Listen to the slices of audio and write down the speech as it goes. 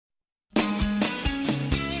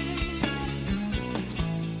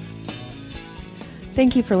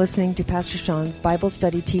Thank you for listening to Pastor Sean's Bible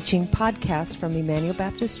Study Teaching podcast from Emmanuel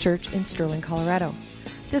Baptist Church in Sterling, Colorado.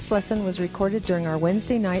 This lesson was recorded during our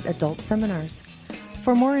Wednesday night adult seminars.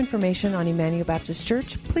 For more information on Emmanuel Baptist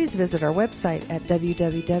Church, please visit our website at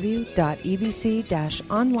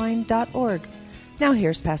www.ebc-online.org. Now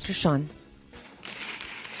here's Pastor Sean.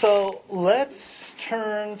 So let's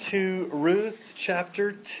turn to Ruth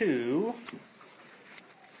chapter 2.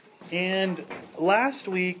 And last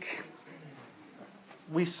week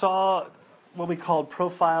we saw what we called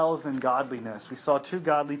profiles in godliness. We saw two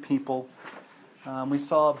godly people. We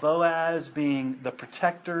saw Boaz being the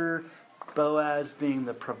protector, Boaz being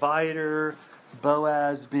the provider,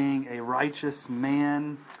 Boaz being a righteous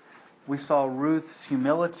man. We saw Ruth's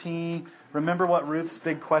humility. Remember what Ruth's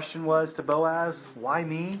big question was to Boaz? Why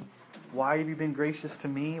me? Why have you been gracious to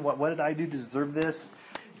me? What did I do to deserve this?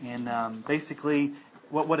 And basically,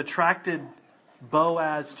 what attracted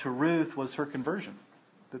Boaz to Ruth was her conversion.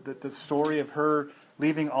 The story of her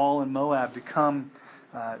leaving all in Moab to come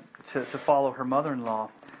to follow her mother-in-law.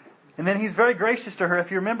 And then he's very gracious to her.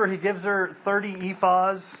 If you remember, he gives her 30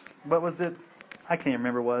 ephahs. What was it? I can't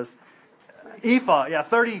remember what it was. Ephah, yeah,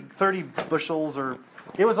 30 bushels, or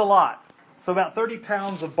it was a lot. So about 30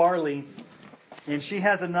 pounds of barley, and she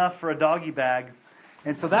has enough for a doggy bag.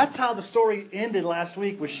 And so that's how the story ended last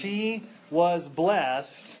week, was she was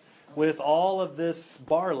blessed with all of this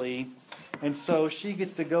barley. And so she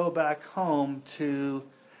gets to go back home to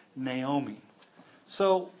Naomi.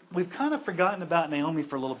 So we've kind of forgotten about Naomi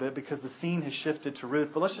for a little bit because the scene has shifted to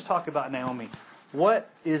Ruth. But let's just talk about Naomi. What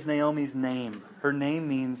is Naomi's name? Her name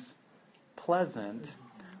means pleasant.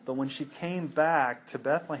 But when she came back to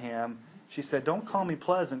Bethlehem, she said, don't call me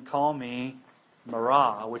pleasant, call me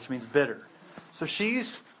Marah, which means bitter. So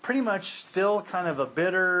she's pretty much still kind of a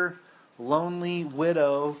bitter, lonely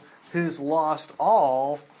widow who's lost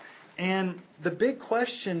all. And the big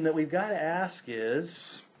question that we've got to ask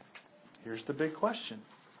is, here's the big question.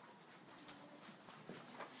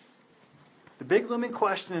 The big looming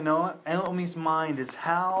question in Naomi's mind is,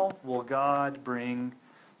 how will God bring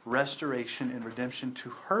restoration and redemption to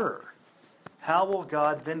her? How will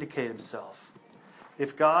God vindicate himself?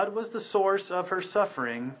 If God was the source of her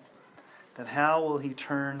suffering, then how will he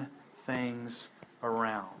turn things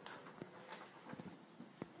around?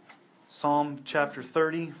 Psalm chapter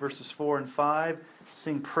 30, verses 4 and 5.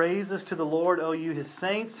 Sing praises to the Lord, O you his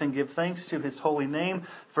saints, and give thanks to his holy name.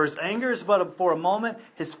 For his anger is but for a moment,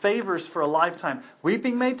 his favors for a lifetime.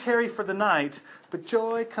 Weeping may tarry for the night, but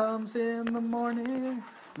joy comes in the morning.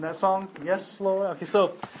 And that song? Yes, Lord. Okay,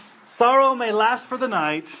 so sorrow may last for the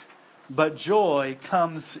night, but joy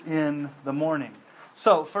comes in the morning.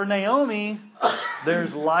 So for Naomi,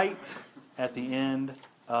 there's light at the end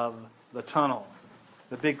of the tunnel.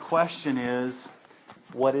 The big question is,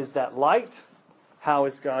 what is that light? How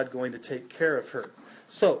is God going to take care of her?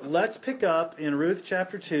 So let's pick up in Ruth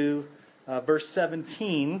chapter 2, verse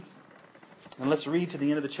 17, and let's read to the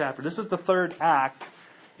end of the chapter. This is the third act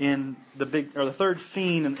in the third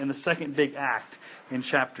scene in the second big act in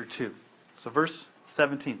chapter 2. So verse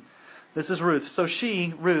 17. This is Ruth. So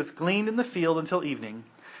she, Ruth, gleaned in the field until evening.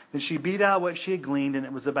 Then she beat out what she had gleaned, and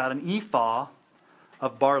it was about an ephah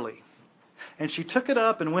of barley. And she took it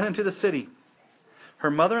up and went into the city. Her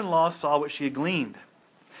mother-in-law saw what she had gleaned.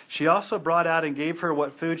 She also brought out and gave her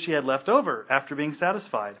what food she had left over after being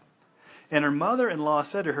satisfied. And her mother-in-law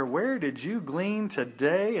said to her, where did you glean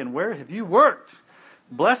today, and where have you worked?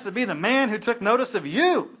 Blessed be the man who took notice of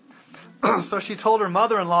you. So she told her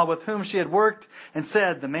mother-in-law with whom she had worked, and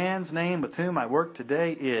said, the man's name with whom I worked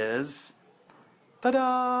today is,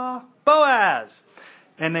 ta-da, Boaz.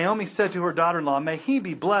 And Naomi said to her daughter-in-law, may he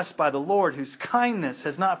be blessed by the Lord, whose kindness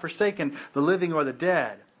has not forsaken the living or the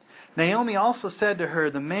dead. Naomi also said to her,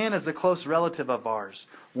 the man is a close relative of ours,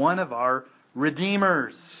 one of our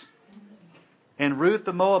redeemers. And Ruth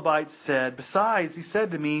the Moabite said, besides, he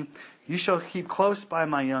said to me, you shall keep close by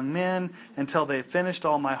my young men until they have finished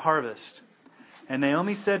all my harvest. And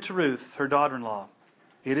Naomi said to Ruth, her daughter-in-law,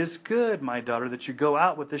 it is good, my daughter, that you go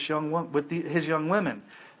out with his young women,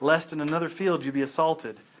 lest in another field you be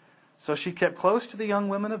assaulted. So she kept close to the young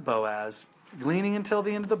women of Boaz, gleaning until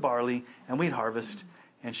the end of the barley and wheat harvest,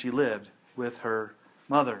 and she lived with her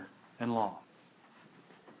mother-in-law.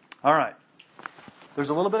 All right. There's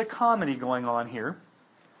a little bit of comedy going on here,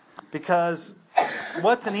 because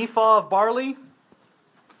what's an ephah of barley?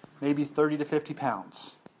 Maybe 30 to 50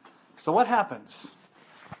 pounds. So what happens?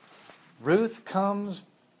 Ruth comes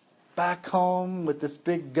back home with this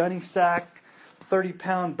big gunny sack,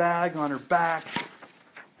 30-pound bag on her back.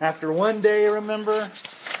 After one day, remember?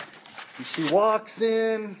 And she walks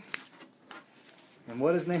in, and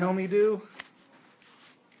what does Naomi do?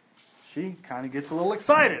 she kind of gets a little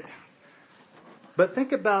excited. But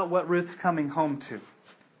think about what Ruth's coming home to.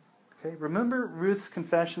 Okay, remember Ruth's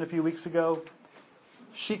confession a few weeks ago?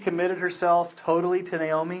 She committed herself totally to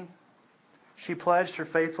Naomi. She pledged her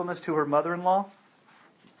faithfulness to her mother-in-law.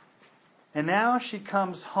 And now she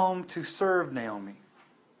comes home to serve Naomi,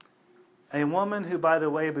 a woman who, by the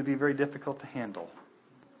way, would be very difficult to handle.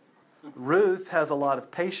 Ruth has a lot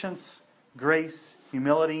of patience, grace,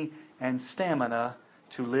 humility, and stamina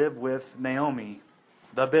to live with Naomi,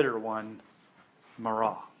 the bitter one,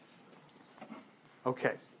 Mara.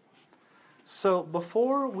 Okay. So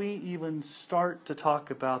before we even start to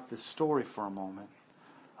talk about this story for a moment,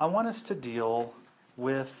 I want us to deal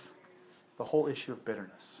with the whole issue of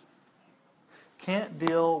bitterness. Can't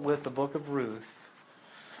deal with the book of Ruth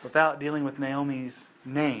without dealing with Naomi's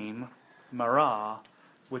name, Mara,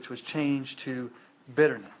 which was changed to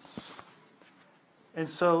bitterness. And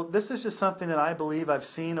so this is just something that I believe I've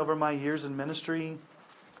seen over my years in ministry.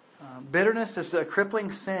 Bitterness is a crippling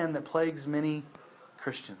sin that plagues many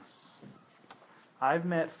Christians. I've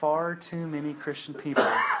met far too many Christian people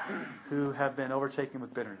who have been overtaken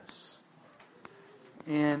with bitterness.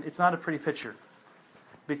 And it's not a pretty picture.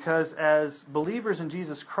 Because as believers in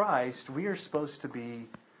Jesus Christ, we are supposed to be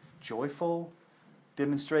joyful,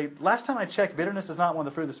 demonstrate. Last time I checked, bitterness is not one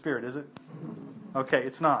of the fruit of the Spirit, is it? Okay,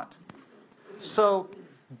 it's not. So,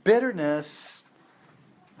 bitterness,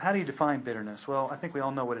 how do you define bitterness? Well, I think we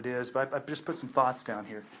all know what it is, but I've just put some thoughts down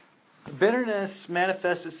here. Bitterness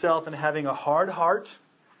manifests itself in having a hard heart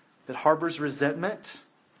that harbors resentment.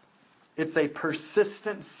 It's a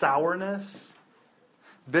persistent sourness.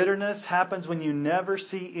 Bitterness happens when you never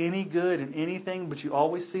see any good in anything, but you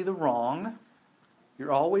always see the wrong.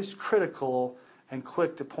 You're always critical and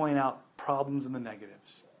quick to point out problems and the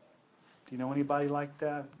negatives. Do you know anybody like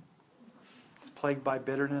that? It's plagued by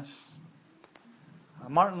bitterness.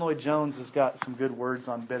 Martin Lloyd-Jones has got some good words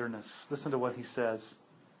on bitterness. Listen to what he says.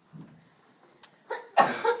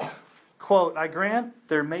 Quote, "I grant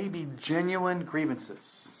there may be genuine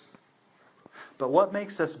grievances, but what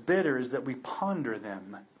makes us bitter is that we ponder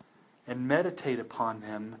them and meditate upon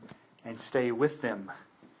them and stay with them.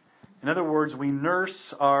 In other words, we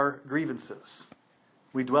nurse our grievances.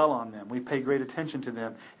 We dwell on them. We pay great attention to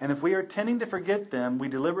them. And if we are tending to forget them, we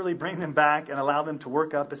deliberately bring them back and allow them to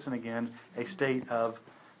work up us and again a state of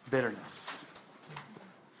bitterness."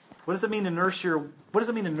 What does it mean to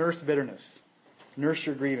nurse bitterness? Nurse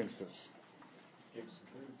your grievances.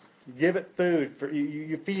 You give it food.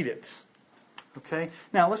 You feed it. Okay?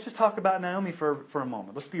 Now, let's just talk about Naomi for a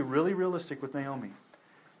moment. Let's be really realistic with Naomi.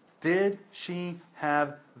 Did she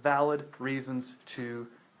have valid reasons to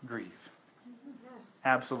grieve?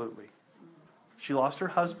 Absolutely. She lost her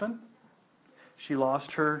husband. She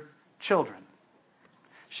lost her children.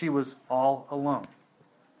 She was all alone.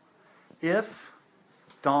 If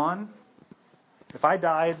I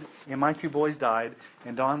died and my two boys died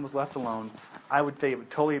and Dawn was left alone, I would say it would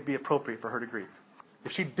totally be appropriate for her to grieve.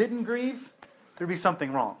 If she didn't grieve, there'd be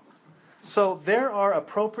something wrong. So there are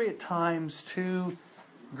appropriate times to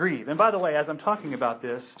grieve. And by the way, as I'm talking about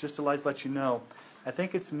this, just to let you know, I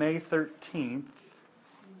think it's May 13th,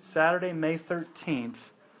 Saturday, May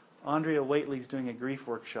 13th, Andrea Waitley's doing a grief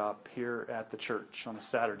workshop here at the church on a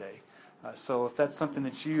Saturday. So if that's something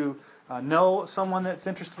that you know someone that's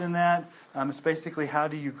interested in that, it's basically how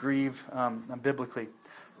do you grieve biblically.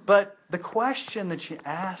 But the question that you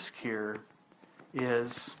ask here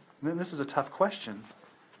is, and this is a tough question,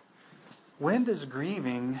 when does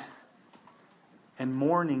grieving and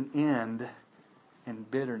mourning end and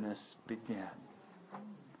bitterness begin?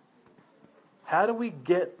 How do we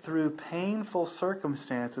get through painful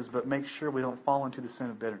circumstances but make sure we don't fall into the sin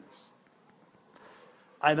of bitterness?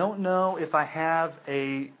 I don't know if I have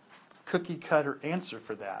a cookie-cutter answer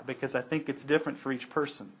for that because I think it's different for each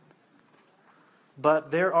person.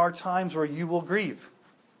 But there are times where you will grieve.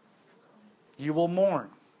 You will mourn.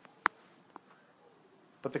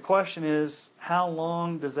 But the question is, how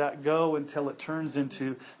long does that go until it turns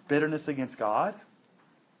into bitterness against God,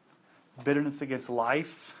 bitterness against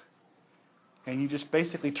life, and you just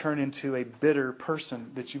basically turn into a bitter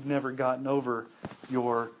person that you've never gotten over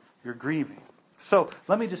your grieving. So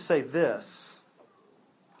let me just say this.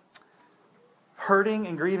 Hurting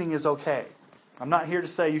and grieving is okay. I'm not here to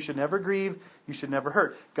say you should never grieve, you should never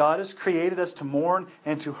hurt. God has created us to mourn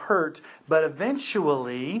and to hurt, but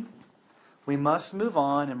eventually we must move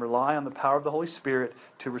on and rely on the power of the Holy Spirit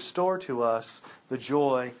to restore to us the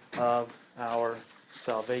joy of our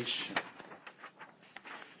salvation.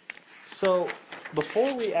 So,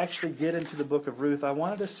 before we actually get into the book of Ruth, I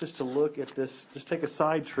wanted us just to look at this, just take a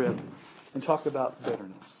side trip and talk about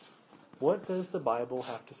bitterness. what does the Bible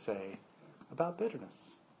have to say about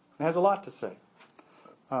bitterness? It has a lot to say.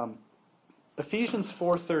 Ephesians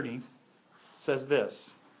 4:30 says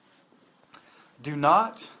this: "Do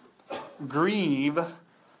not grieve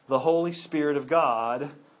the Holy Spirit of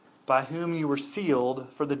God, by whom you were sealed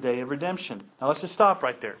for the day of redemption." Now let's just stop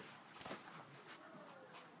right there.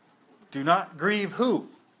 Do not grieve who?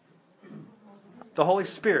 The Holy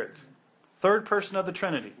Spirit. Third person of the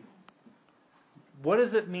Trinity. What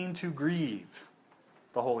does it mean to grieve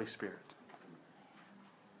the Holy Spirit?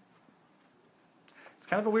 It's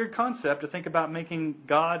kind of a weird concept to think about making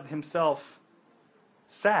God himself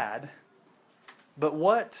sad. But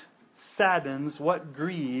what saddens, what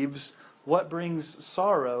grieves, what brings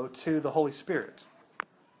sorrow to the Holy Spirit?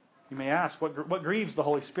 You may ask, what grieves the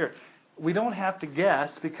Holy Spirit? We don't have to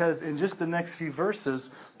guess, because in just the next few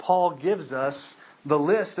verses, Paul gives us the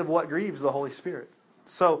list of what grieves the Holy Spirit.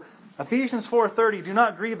 So, Ephesians 4:30, do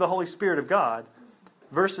not grieve the Holy Spirit of God.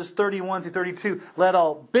 Verses 31 through 32, let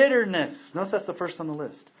all bitterness, notice that's the first on the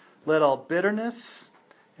list. Let all bitterness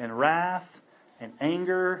and wrath and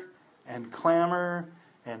anger and clamor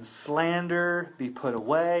and slander be put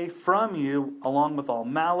away from you, along with all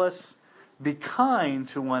malice. Be kind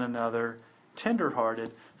to one another,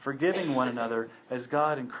 tenderhearted, forgiving one another, as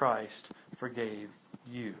God in Christ forgave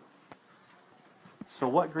you. So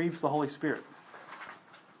what grieves the Holy Spirit?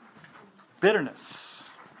 Bitterness.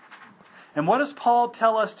 And what does Paul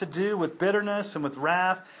tell us to do with bitterness and with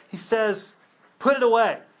wrath? He says, put it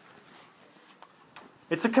away.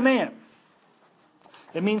 It's a command.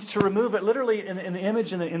 It means to remove it. Literally, in the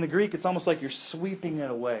image, in the Greek, it's almost like you're sweeping it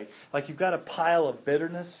away. Like you've got a pile of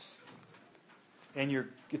bitterness, and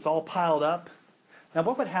it's all piled up. Now,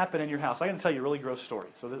 what would happen in your house? I'm going to tell you a really gross story,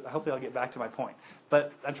 so hopefully I'll get back to my point.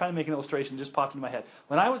 But I'm trying to make an illustration that just popped into my head.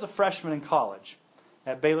 When I was a freshman in college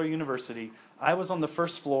at Baylor University, I was on the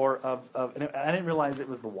first floor and I didn't realize it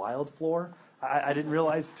was the wild floor. I didn't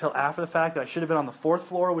realize until after the fact that I should have been on the fourth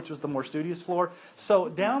floor, which was the more studious floor. So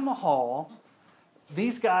down the hall,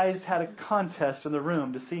 these guys had a contest in the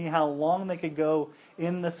room to see how long they could go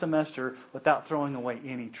in the semester without throwing away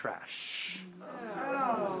any trash.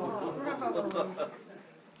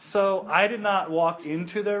 So I did not walk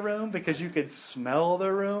into their room, because you could smell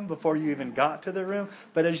their room before you even got to their room.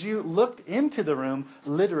 But as you looked into the room,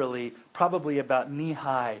 literally, probably about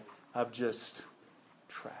knee-high of just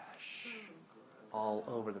trash all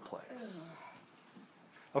over the place.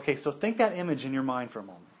 Okay, so think that image in your mind for a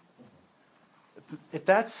moment. If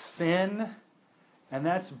that's sin, and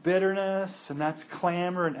that's bitterness, and that's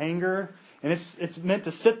clamor and anger, and it's meant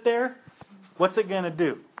to sit there, what's it going to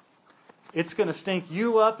do? It's going to stink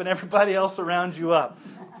you up and everybody else around you up.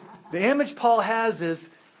 The image Paul has is,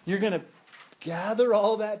 you're going to gather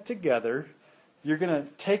all that together. You're going to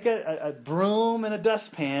take a broom and a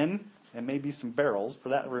dustpan, and maybe some barrels for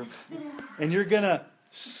that room, and you're going to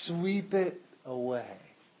sweep it away.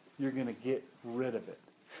 You're going to get rid of it.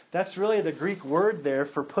 That's really the Greek word there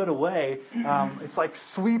for put away. It's like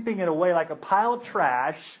sweeping it away, like a pile of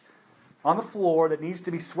trash on the floor that needs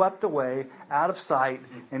to be swept away, out of sight,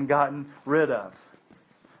 and gotten rid of.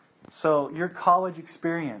 So your college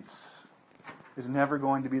experience is never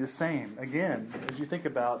going to be the same, again, as you think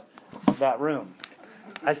about that room.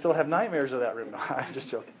 I still have nightmares of that room. No, I'm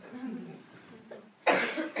just joking.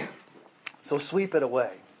 So sweep it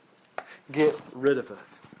away. Get rid of it.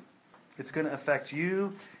 It's going to affect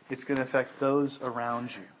you. It's going to affect those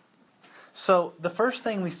around you. So the first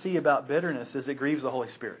thing we see about bitterness is it grieves the Holy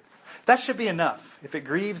Spirit. That should be enough. If it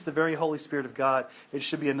grieves the very Holy Spirit of God, it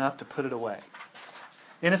should be enough to put it away.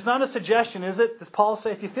 And it's not a suggestion, is it? Does Paul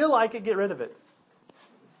say, if you feel like it, get rid of it?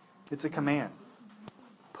 It's a command.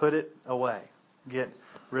 Put it away. Get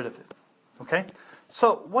rid of it. Okay?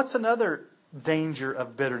 So, what's another danger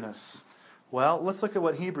of bitterness? Well, let's look at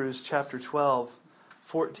what Hebrews chapter 12,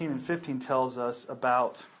 14 and 15 tells us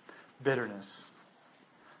about bitterness.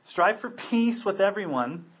 Strive for peace with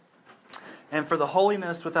everyone, and for the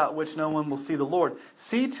holiness without which no one will see the Lord.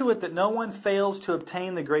 See to it that no one fails to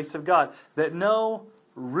obtain the grace of God, that no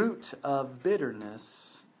root of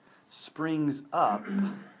bitterness springs up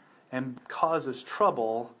and causes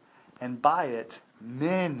trouble, and by it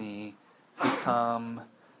many become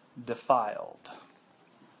defiled.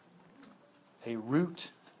 A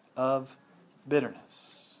root of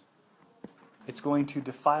bitterness. It's going to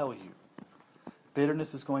defile you.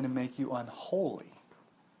 Bitterness is going to make you unholy.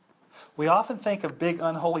 We often think of big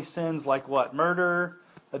unholy sins like what? Murder,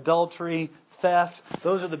 adultery, theft.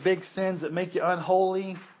 Those are the big sins that make you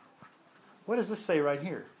unholy. What does this say right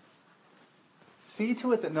here? See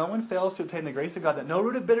to it that no one fails to obtain the grace of God, that no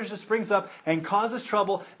root of bitterness springs up and causes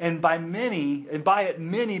trouble, and by it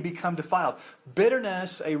many become defiled.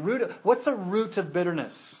 Bitterness, what's a root of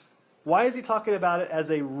bitterness? Why is he talking about it as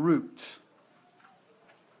a root?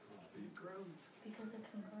 Because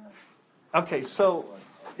it can grow. Okay, so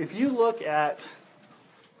if you look at...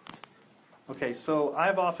 Okay, so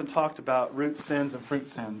I've often talked about root sins and fruit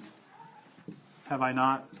sins. Have I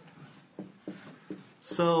not?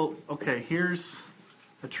 So, okay, here's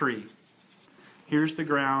a tree. Here's the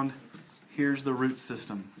ground. Here's the root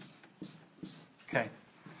system. Okay.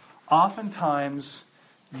 Oftentimes,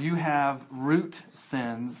 you have root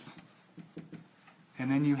sins,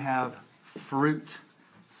 and then you have fruit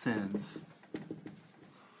sins.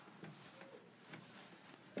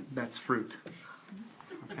 That's fruit.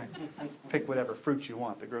 Okay. Pick whatever fruit you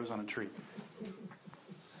want that grows on a tree.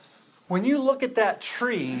 When you look at that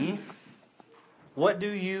tree, what do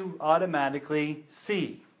you automatically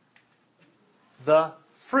see? The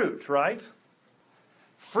fruit, right?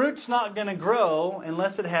 Fruit's not going to grow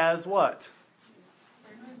unless it has what?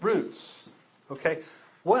 Roots. Okay?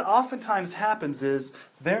 What oftentimes happens is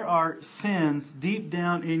there are sins deep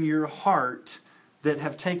down in your heart that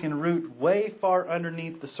have taken root way far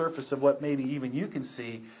underneath the surface of what maybe even you can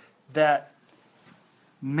see, that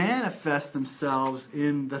manifest themselves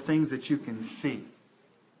in the things that you can see.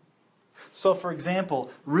 So, for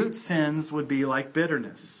example, root sins would be like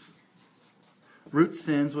bitterness. Root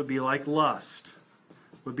sins would be like lust,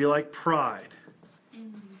 would be like pride,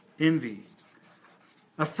 envy.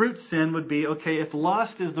 A fruit sin would be, okay, if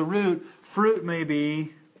lust is the root, fruit may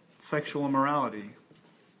be sexual immorality,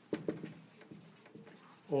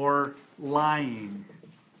 or lying,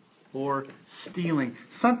 or stealing.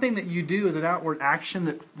 Something that you do as an outward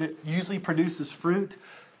action that usually produces fruit.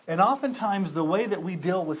 And oftentimes the way that we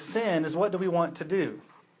deal with sin is, what do we want to do?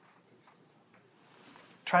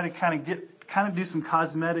 Try to kind of do some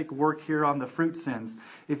cosmetic work here on the fruit sins.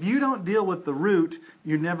 If you don't deal with the root,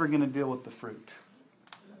 you're never going to deal with the fruit.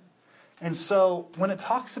 And so when it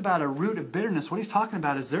talks about a root of bitterness, what he's talking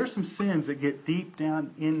about is there are some sins that get deep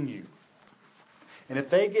down in you. And if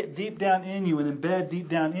they get deep down in you and embed deep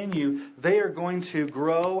down in you, they are going to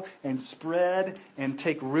grow and spread and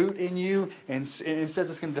take root in you. And it says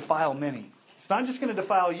it's going to defile many. It's not just going to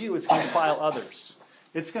defile you, it's going to defile others.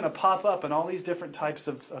 It's going to pop up in all these different types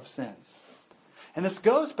of sins. And this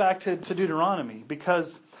goes back to Deuteronomy,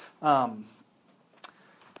 because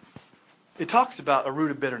it talks about a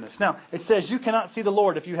root of bitterness. Now, it says you cannot see the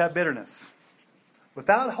Lord if you have bitterness.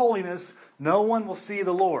 Without holiness, no one will see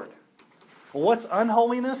the Lord. Well, what's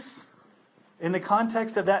unholiness in the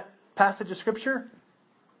context of that passage of Scripture?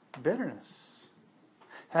 Bitterness.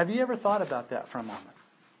 Have you ever thought about that for a moment?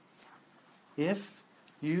 If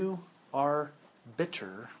you are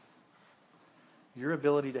bitter, your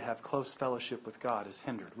ability to have close fellowship with God is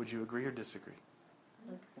hindered. Would you agree or disagree?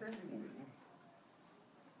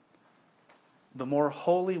 The more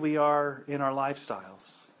holy we are in our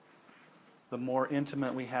lifestyles, the more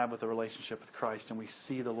intimate we have with a relationship with Christ, and we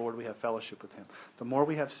see the Lord, we have fellowship with Him. The more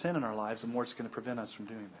we have sin in our lives, the more it's going to prevent us from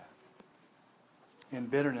doing that. In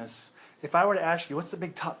bitterness, if I were to ask you, what's the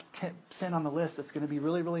big top 10 sin on the list that's going to be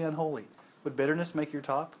really, really unholy? Would bitterness make your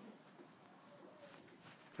top?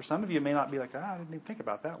 For some of you, it may not be like, I didn't even think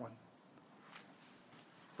about that one.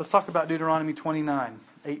 Let's talk about Deuteronomy 29,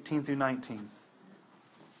 18 through 19.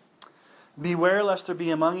 Beware lest there be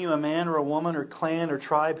among you a man or a woman or clan or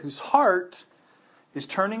tribe whose heart is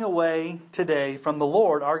turning away today from the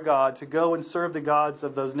Lord our God to go and serve the gods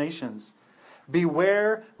of those nations.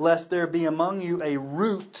 Beware lest there be among you a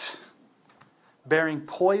root bearing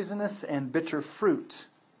poisonous and bitter fruit.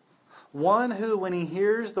 One who, when he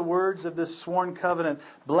hears the words of this sworn covenant,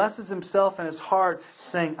 blesses himself in his heart,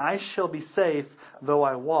 saying, I shall be safe, though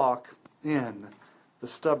I walk in the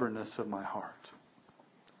stubbornness of my heart.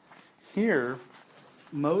 Here,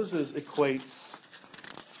 Moses equates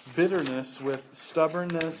bitterness with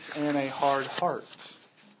stubbornness and a hard heart.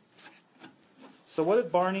 So what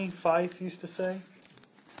did Barney Fife used to say?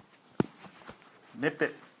 Nip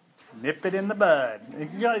it in the bud.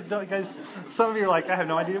 You guys, some of you are like, I have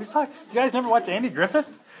no idea what he's talking. You guys never watch Andy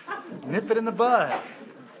Griffith? Nip it in the bud.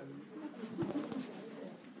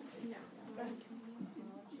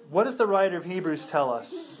 What does the writer of Hebrews tell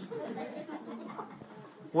us?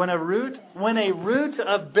 When a root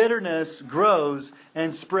of bitterness grows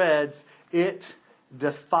and spreads, it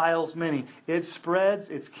defiles many. It spreads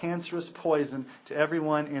its cancerous poison to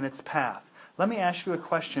everyone in its path. Let me ask you a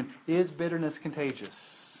question. Is bitterness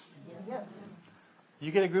contagious? Yes.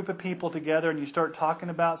 You get a group of people together and you start talking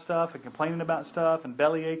about stuff and complaining about stuff and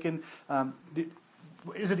belly aching.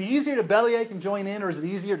 Is it easier to bellyache and join in, or is it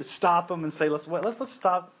easier to stop them and say, let's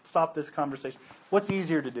stop this conversation? What's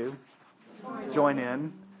easier to do? Join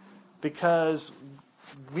in. Because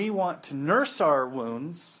we want to nurse our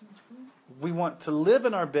wounds, we want to live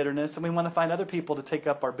in our bitterness, and we want to find other people to take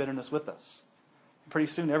up our bitterness with us. Pretty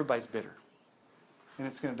soon everybody's bitter. And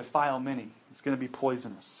it's going to defile many. It's going to be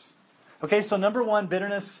poisonous. Okay, so number 1,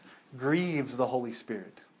 bitterness grieves the Holy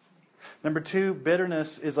Spirit. Number 2,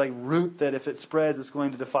 bitterness is like root that if it spreads, it's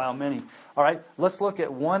going to defile many. All right, let's look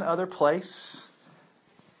at one other place.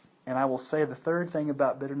 And I will say the third thing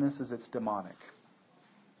about bitterness is it's demonic.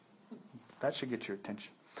 That should get your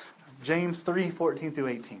attention. James 3:14 through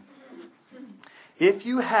 18. If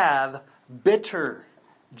you have bitter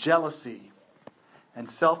jealousy and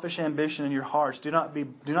selfish ambition in your hearts, do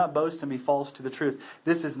not boast and be false to the truth.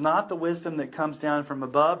 This is not the wisdom that comes down from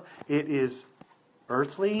above. It is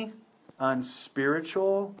earthly,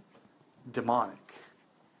 unspiritual, demonic.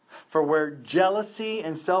 For where jealousy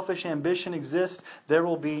and selfish ambition exist, there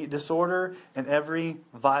will be disorder and every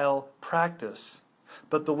vile practice.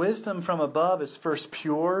 But the wisdom from above is first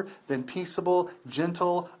pure, then peaceable,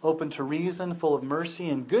 gentle, open to reason, full of mercy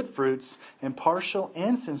and good fruits, impartial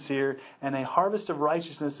and sincere, and a harvest of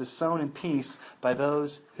righteousness is sown in peace by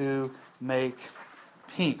those who make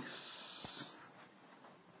peace.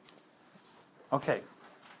 Okay.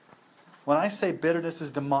 When I say bitterness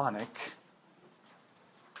is demonic,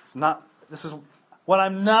 what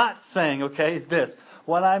I'm not saying, okay, is this.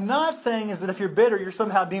 What I'm not saying is that if you're bitter, you're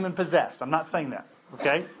somehow demon-possessed. I'm not saying that,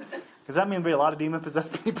 okay? Because that means there'll be a lot of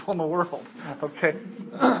demon-possessed people in the world, okay?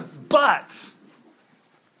 But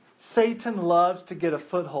Satan loves to get a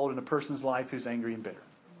foothold in a person's life who's angry and bitter.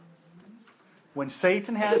 When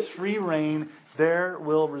Satan has free reign, there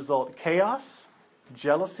will result chaos,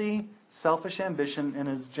 jealousy, selfish ambition, and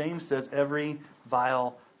as James says, every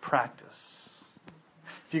vile practice.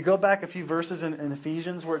 If you go back a few verses in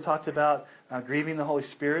Ephesians where it talked about grieving the Holy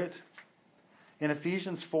Spirit, in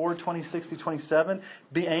Ephesians 4:26-27,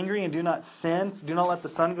 be angry and do not sin. Do not let the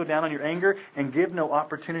sun go down on your anger, and give no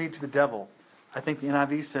opportunity to the devil. I think the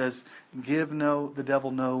NIV says, give the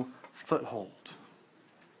devil no foothold.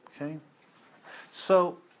 Okay?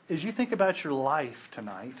 So, as you think about your life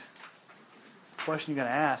tonight, the question you're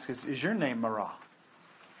going to ask is your name Marah?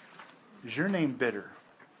 Is your name bitter?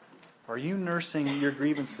 Are you nursing your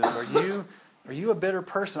grievances? Are you a bitter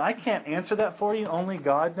person? I can't answer that for you. Only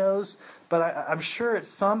God knows. But I'm sure at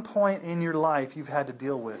some point in your life you've had to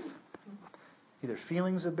deal with either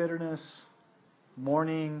feelings of bitterness,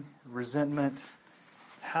 mourning, resentment.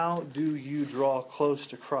 How do you draw close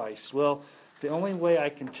to Christ? Well, the only way I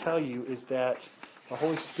can tell you is that the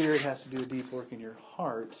Holy Spirit has to do a deep work in your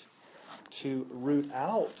heart to root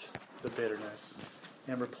out the bitterness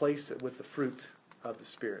and replace it with the fruit of the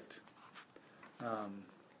Spirit.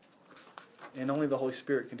 And only the Holy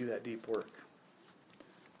Spirit can do that deep work.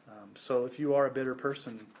 So if you are a bitter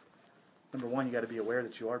person, number 1, you got to be aware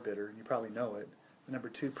that you are bitter, and you probably know it. And number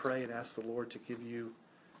 2, pray and ask the Lord to give you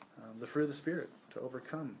the fruit of the Spirit to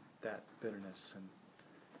overcome that bitterness, and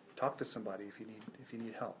talk to somebody if you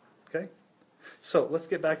need help. Okay? So let's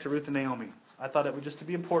get back to Ruth and Naomi. I thought it would just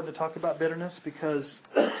be important to talk about bitterness because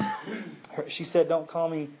she said, "Don't call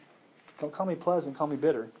me pleasant, call me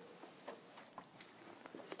bitter."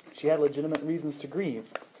 She had legitimate reasons to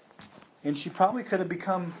grieve. And she probably could have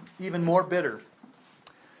become even more bitter.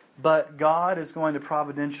 But God is going to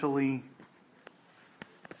providentially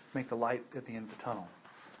make the light at the end of the tunnel.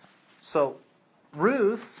 So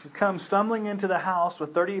Ruth comes stumbling into the house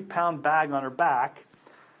with a 30-pound bag on her back,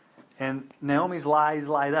 and Naomi's lies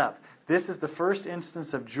light up. This is the first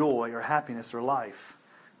instance of joy or happiness or life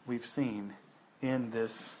we've seen in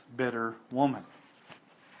this bitter woman.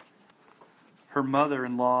 Her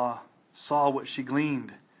mother-in-law saw what she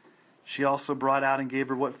gleaned. She also brought out and gave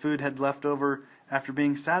her what food had left over after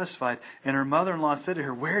being satisfied. And her mother-in-law said to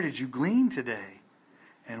her, "Where did you glean today?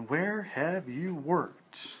 And where have you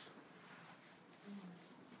worked?"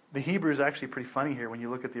 The Hebrew is actually pretty funny here when you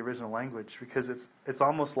look at the original language, because it's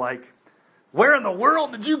almost like, "Where in the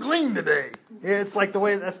world did you glean today?" It's like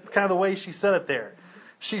that's kind of the way she said it there.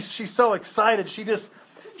 She's so excited.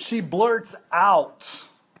 She blurts out.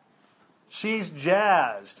 She's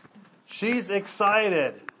jazzed. She's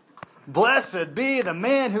excited. Blessed be the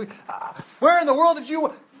man who... where in the world did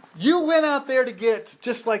you... You went out there to get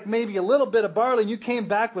just like maybe a little bit of barley, and you came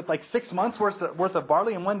back with like 6 months worth of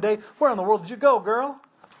barley in one day. Where in the world did you go, girl?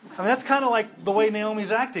 I mean, that's kind of like the way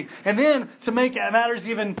Naomi's acting. And then, to make matters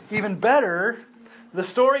even better, the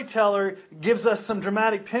storyteller gives us some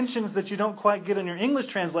dramatic tensions that you don't quite get in your English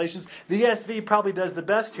translations. The ESV probably does the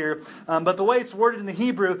best here. But the way it's worded in the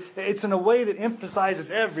Hebrew, it's in a way that emphasizes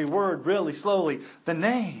every word really slowly. The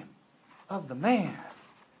name of the man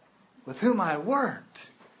with whom I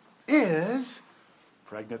worked is,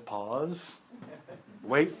 pregnant pause,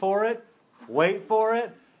 wait for it,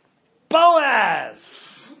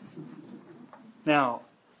 Boaz! Now,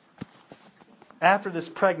 after this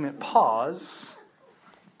pregnant pause,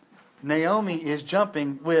 Naomi is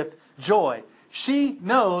jumping with joy. She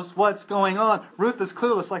knows what's going on. Ruth is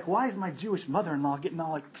clueless, like, why is my Jewish mother-in-law getting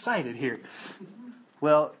all excited here?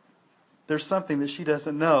 Well, there's something that she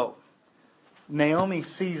doesn't know. Naomi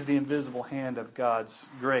sees the invisible hand of God's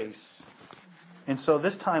grace. And so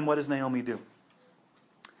this time, what does Naomi do?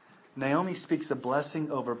 Naomi speaks a blessing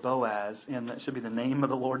over Boaz, and that should be the name of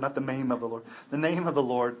the Lord, not the name of the Lord. The name of the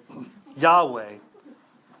Lord, Yahweh.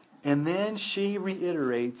 And then she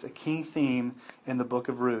reiterates a key theme in the book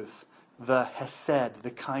of Ruth, the hesed,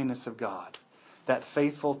 the kindness of God. That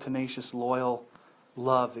faithful, tenacious, loyal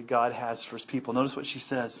love that God has for His people. Notice what she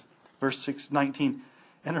says, verse 19.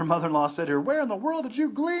 And her mother-in-law said to her, where in the world did you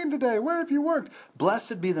glean today? Where have you worked?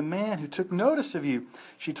 Blessed be the man who took notice of you.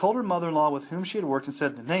 She told her mother-in-law with whom she had worked and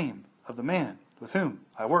said, the name of the man with whom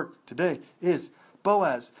I worked today is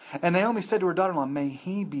Boaz. And Naomi said to her daughter-in-law, may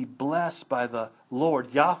he be blessed by the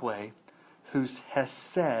Lord Yahweh, whose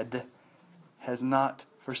hesed has not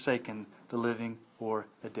forsaken the living or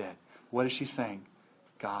the dead. What is she saying?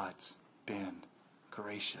 God's been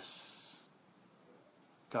gracious.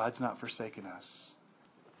 God's not forsaken us.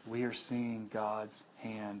 We are seeing God's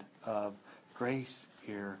hand of grace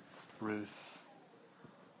here, Ruth.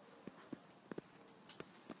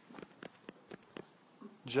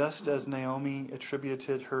 Just as Naomi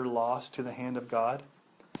attributed her loss to the hand of God,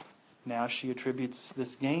 now she attributes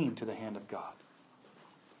this gain to the hand of God.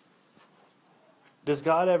 Does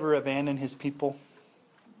God ever abandon His people?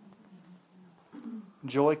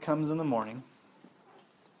 Joy comes in the morning.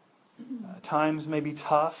 Times may be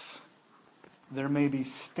tough. There may be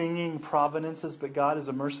stinging providences, but God is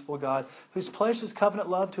a merciful God who's pledged His covenant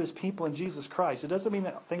love to His people in Jesus Christ. It doesn't mean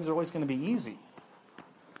that things are always going to be easy.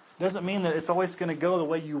 It doesn't mean that it's always going to go the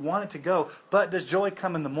way you want it to go. But does joy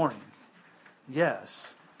come in the morning?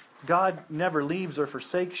 Yes. God never leaves or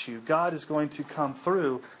forsakes you. God is going to come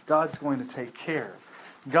through. God's going to take care.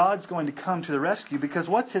 God's going to come to the rescue because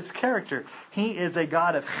what's His character? He is a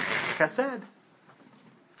God of chesed.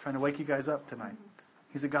 Trying to wake you guys up tonight.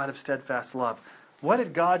 He's a God of steadfast love. What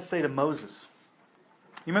did God say to Moses?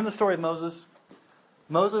 You remember the story of Moses?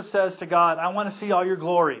 Moses says to God, I want to see all your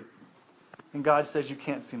glory. And God says, you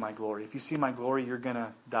can't see my glory. If you see my glory, you're going to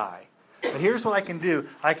die. But here's what I can do.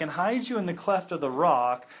 I can hide you in the cleft of the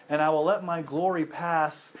rock, and I will let my glory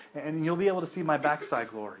pass, and you'll be able to see my backside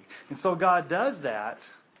glory. And so God does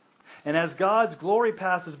that. And as God's glory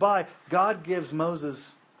passes by, God gives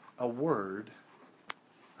Moses a word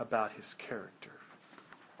about His character.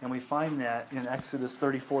 And we find that in Exodus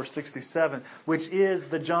 34:67, which is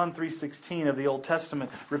the John 3:16 of the Old Testament,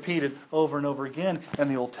 repeated over and over again in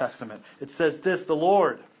the Old Testament. It says this, the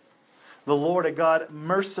Lord a God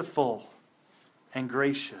merciful and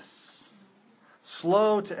gracious,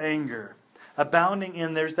 slow to anger, abounding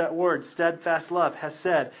in, there's that word, steadfast love,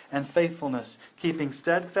 hesed, and faithfulness, keeping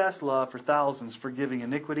steadfast love for thousands, forgiving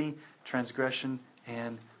iniquity, transgression,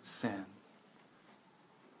 and sin.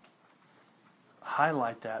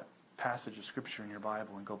 Highlight that passage of Scripture in your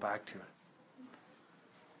Bible and go back to it.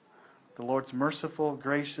 The Lord's merciful,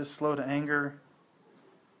 gracious, slow to anger,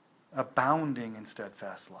 abounding in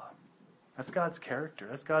steadfast love. That's God's character.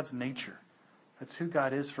 That's God's nature. That's who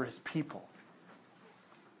God is for His people.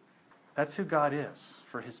 That's who God is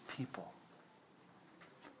for His people.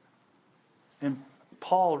 And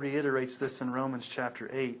Paul reiterates this in Romans chapter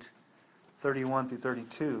 8, 31 through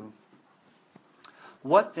 32.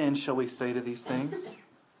 What then shall we say to these things?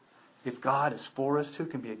 If God is for us, who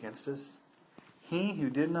can be against us? He who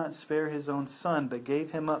did not spare His own Son, but gave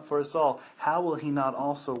Him up for us all, how will He not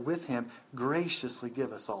also with Him graciously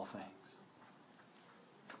give us all things?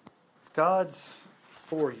 If God's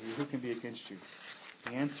for you, who can be against you?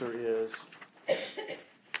 The answer is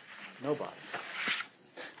nobody.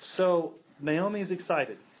 So Naomi's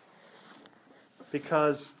excited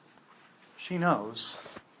because she knows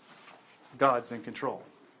God's in control.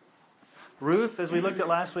 Ruth, as we looked at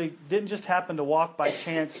last week, didn't just happen to walk by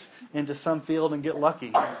chance into some field and get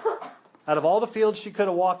lucky. Out of all the fields she could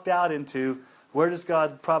have walked out into, where does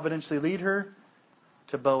God providentially lead her?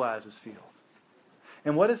 To Boaz's field.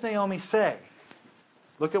 And what does Naomi say?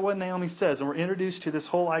 Look at what Naomi says, and we're introduced to this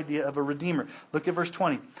whole idea of a redeemer. Look at verse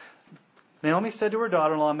 20. Naomi said to her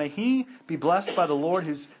daughter-in-law, "May he be blessed by the Lord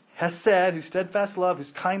whose steadfast love,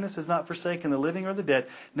 whose kindness has not forsaken the living or the dead."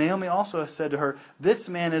 Naomi also said to her, "This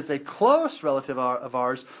man is a close relative of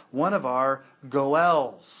ours, one of our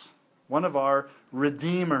Goels, one of our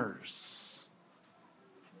redeemers."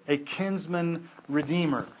 A kinsman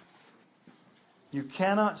redeemer. You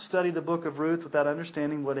cannot study the book of Ruth without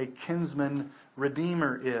understanding what a kinsman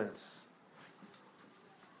redeemer is.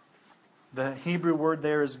 The Hebrew word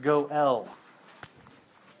there is Goel.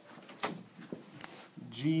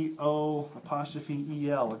 G-O'-E-L,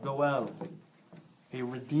 a Goel. A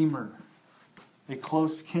redeemer. A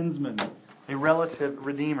close kinsman. A relative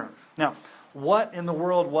redeemer. Now, what in the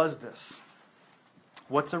world was this?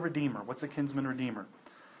 What's a redeemer? What's a kinsman redeemer?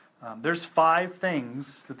 There's 5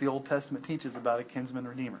 things that the Old Testament teaches about a kinsman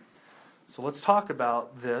redeemer. So let's talk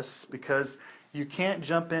about this, because you can't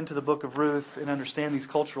jump into the book of Ruth and understand these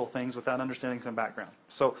cultural things without understanding some background.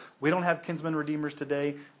 So we don't have kinsman redeemers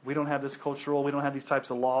today. We don't have this cultural, we don't have these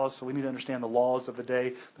types of laws, so we need to understand the laws of the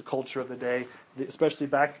day, the culture of the day, especially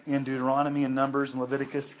back in Deuteronomy and Numbers and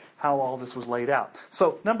Leviticus, how all this was laid out.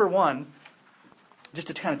 So number 1, just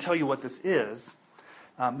to kind of tell you what this is,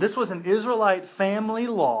 this was an Israelite family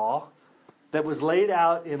law that was laid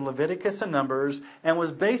out in Leviticus and Numbers and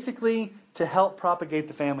was basically to help propagate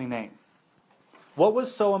the family name. What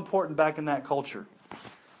was so important back in that culture?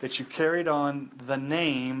 That you carried on the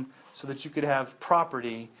name so that you could have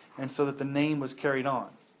property and so that the name was carried on.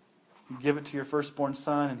 You give it to your firstborn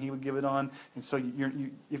son and he would give it on. And so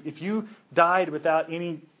if you died without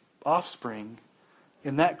any offspring,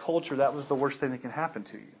 in that culture, that was the worst thing that can happen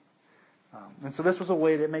to you. And so this was a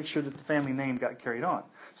way to make sure that the family name got carried on.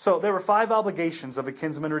 So there were 5 obligations of a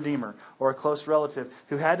kinsman redeemer or a close relative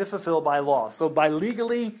who had to fulfill by law. So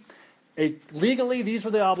legally, these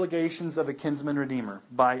were the obligations of a kinsman redeemer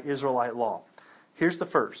by Israelite law. Here's the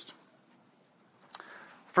first.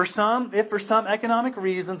 If for some economic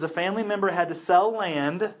reasons a family member had to sell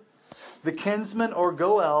land, the kinsman or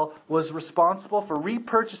Goel was responsible for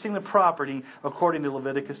repurchasing the property according to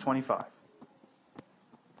Leviticus 25.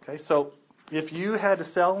 Okay, so if you had to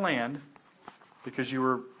sell land because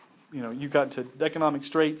you got into economic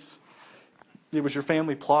straits, it was your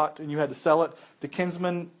family plot and you had to sell it, the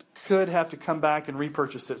kinsman could have to come back and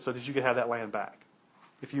repurchase it so that you could have that land back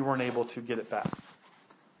if you weren't able to get it back.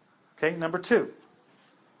 Okay, number 2.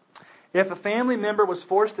 If a family member was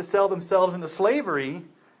forced to sell themselves into slavery,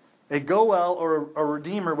 a Goel or a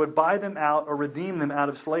redeemer would buy them out or redeem them out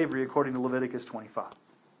of slavery according to Leviticus 25.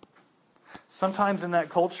 Sometimes in that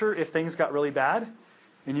culture, if things got really bad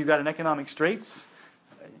and you got in economic straits,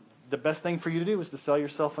 the best thing for you to do was to sell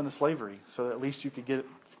yourself into slavery so that at least you could get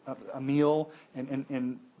a meal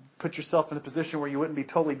and put yourself in a position where you wouldn't be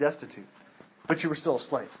totally destitute. But you were still a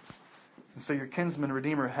slave. And so your kinsman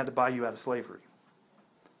redeemer had to buy you out of slavery.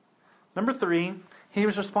 Number 3, he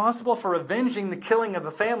was responsible for avenging the killing of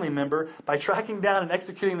a family member by tracking down and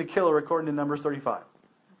executing the killer according to Numbers 35.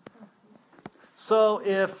 So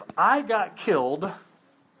if I got killed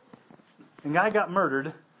and I got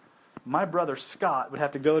murdered, my brother Scott would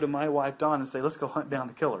have to go to my wife Dawn and say, "Let's go hunt down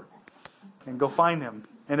the killer and go find him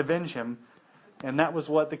and avenge him." And that was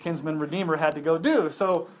what the kinsman redeemer had to go do.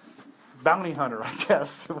 So, bounty hunter, I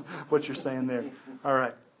guess, what you're saying there. All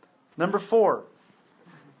right. Number 4.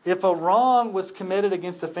 If a wrong was committed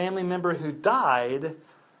against a family member who died,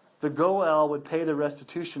 the Goel would pay the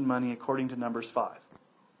restitution money according to Numbers 5.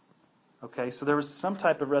 Okay, so there was some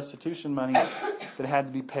type of restitution money that had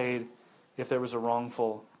to be paid if there was a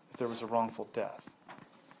wrongful death.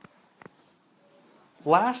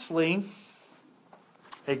 Lastly,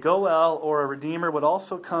 a Goel or a redeemer would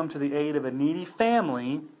also come to the aid of a needy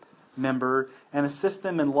family member and assist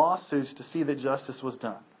them in lawsuits to see that justice was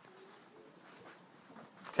done.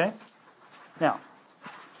 Okay? Now,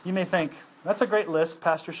 you may think, that's a great list,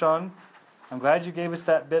 Pastor Sean. I'm glad you gave us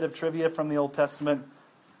that bit of trivia from the Old Testament.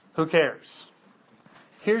 Who cares?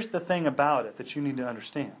 Here's the thing about it that you need to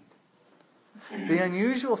understand. The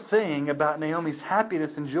unusual thing about Naomi's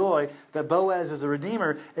happiness and joy that Boaz is a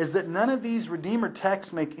redeemer is that none of these redeemer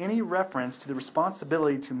texts make any reference to the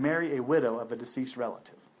responsibility to marry a widow of a deceased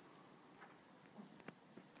relative.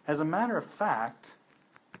 As a matter of fact,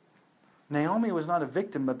 Naomi was not a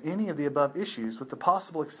victim of any of the above issues with the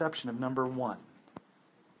possible exception of number 1.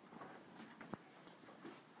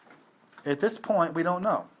 At this point, we don't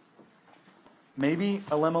know. Maybe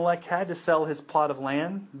Elimelech had to sell his plot of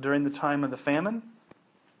land during the time of the famine.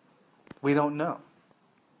 We don't know.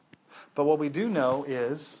 But what we do know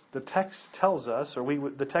is, the text tells us,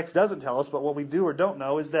 the text doesn't tell us, but what we do or don't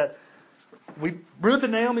know is that Ruth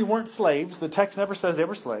and Naomi weren't slaves. The text never says they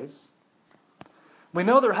were slaves. We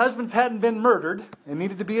know their husbands hadn't been murdered and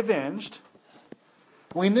needed to be avenged.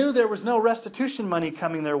 We knew there was no restitution money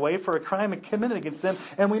coming their way for a crime committed against them,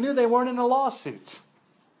 and we knew they weren't in a lawsuit.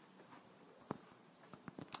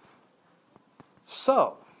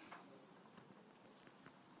 So,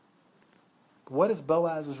 what is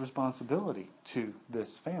Boaz's responsibility to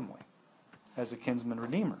this family as a kinsman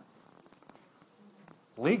redeemer?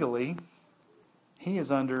 Legally, he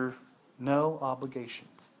is under no obligation.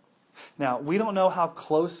 Now, we don't know how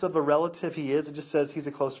close of a relative he is. It just says he's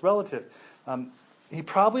a close relative. He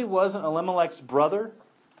probably wasn't Elimelech's brother.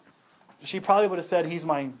 She probably would have said, he's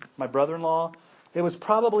my brother-in-law. It was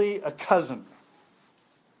probably a cousin.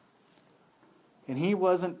 And he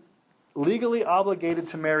wasn't legally obligated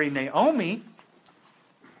to marry Naomi,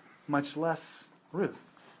 much less Ruth.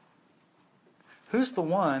 Who's the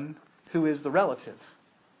one who is the relative?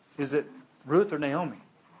 Is it Ruth or Naomi?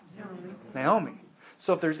 Naomi.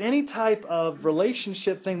 So if there's any type of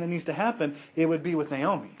relationship thing that needs to happen, it would be with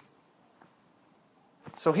Naomi.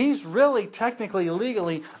 So he's really technically,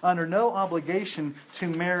 legally, under no obligation to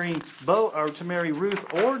marry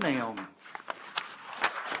Ruth or Naomi.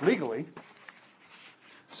 Legally.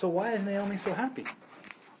 So why is Naomi so happy?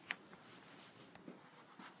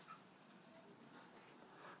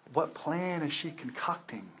 What plan is she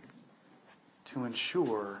concocting to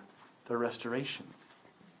ensure the restoration?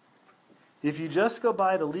 If you just go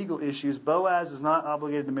by the legal issues, Boaz is not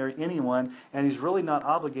obligated to marry anyone, and he's really not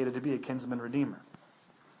obligated to be a kinsman redeemer.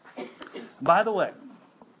 By the way,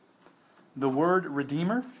 the word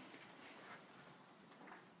redeemer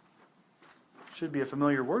should be a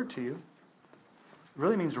familiar word to you. It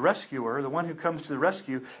really means rescuer, the one who comes to the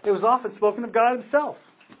rescue. It was often spoken of God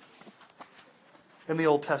himself in the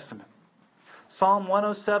Old Testament. Psalm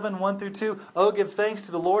 107, 1 through 2. Oh, give thanks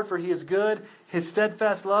to the Lord, for he is good. His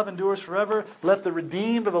steadfast love endures forever. Let the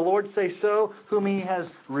redeemed of the Lord say so, whom he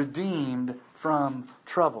has redeemed from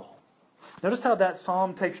trouble. Notice how that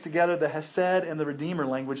psalm takes together the Hesed and the Redeemer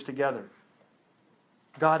language together.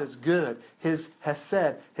 God is good. His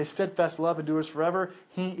Hesed, his steadfast love endures forever.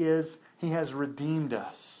 He has redeemed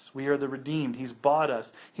us. We are the redeemed. He's bought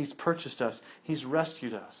us. He's purchased us. He's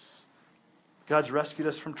rescued us. God's rescued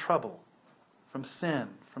us from trouble, from sin,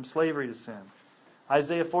 from slavery to sin.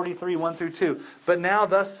 Isaiah 43, 1 through 2. But now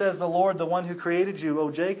thus says the Lord, the one who created you, O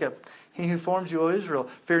Jacob, he who formed you, O Israel.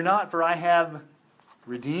 Fear not, for I have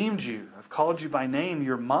redeemed you. I've called you by name.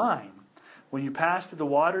 You're mine. When you pass through the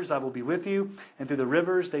waters, I will be with you, and through the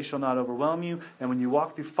rivers, they shall not overwhelm you. And when you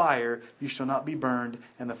walk through fire, you shall not be burned,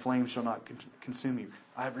 and the flame shall not consume you.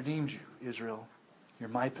 I have redeemed you, Israel. You're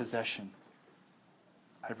my possession.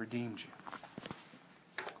 I've redeemed you.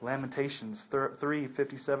 Lamentations 3,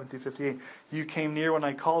 57 through 58. You came near when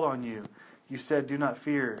I called on you. You said, do not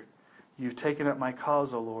fear. You've taken up my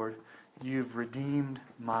cause, O Lord. You've redeemed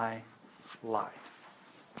my life.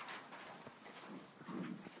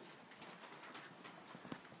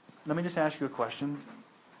 Let me just ask you a question.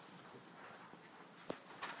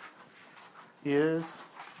 Is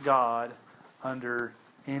God under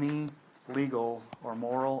any legal or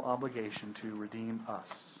moral obligation to redeem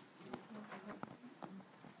us?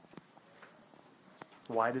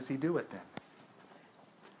 Why does he do it then?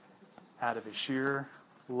 Out of his sheer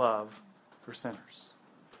love for sinners.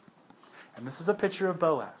 And this is a picture of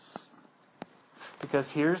Boaz.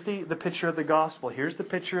 Because here's the picture of the gospel. Here's the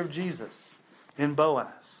picture of Jesus in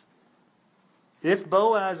Boaz. If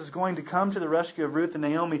Boaz is going to come to the rescue of Ruth and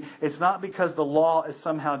Naomi, it's not because the law is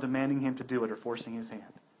somehow demanding him to do it or forcing his hand.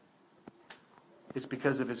 It's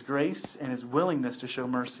because of his grace and his willingness to show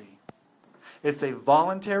mercy. It's a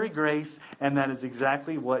voluntary grace, and that is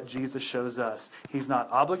exactly what Jesus shows us. He's not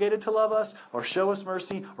obligated to love us or show us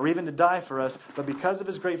mercy or even to die for us, but because of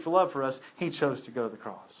his grateful love for us, he chose to go to the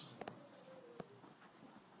cross.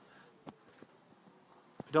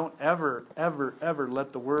 Don't ever, ever, ever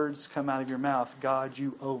let the words come out of your mouth, God,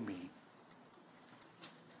 you owe me.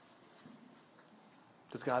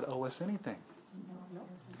 Does God owe us anything? No.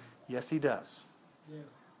 Yes, he does.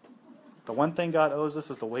 The one thing God owes us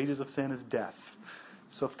is the wages of sin is death.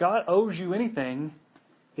 So if God owes you anything,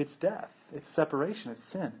 it's death. It's separation. It's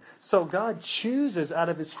sin. So God chooses out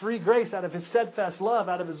of his free grace, out of his steadfast love,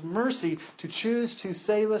 out of his mercy, to choose to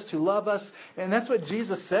save us, to love us. And that's what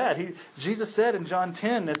Jesus said. Jesus said in John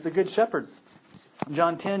 10 as the Good Shepherd.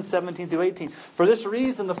 John 10, 17 through 18. For this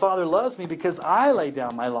reason the Father loves me, because I lay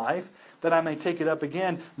down my life, that I may take it up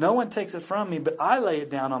again. No one takes it from me, but I lay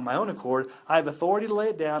it down on my own accord. I have authority to lay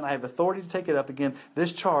it down. I have authority to take it up again.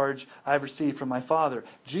 This charge I have received from my Father.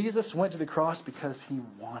 Jesus went to the cross because he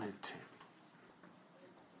wanted to.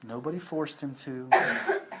 Nobody forced him to.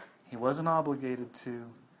 He wasn't obligated to.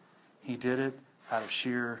 He did it out of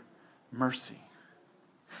sheer mercy.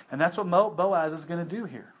 And that's what Boaz is going to do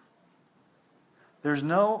here. There's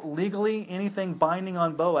no legally anything binding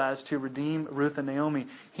on Boaz to redeem Ruth and Naomi.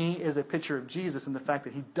 He is a picture of Jesus in the fact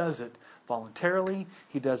that he does it voluntarily,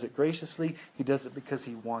 he does it graciously, he does it because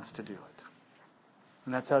he wants to do it.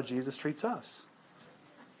 And that's how Jesus treats us.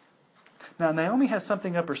 Now, Naomi has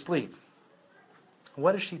something up her sleeve.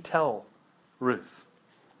 What does she tell Ruth?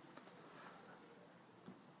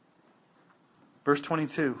 Verse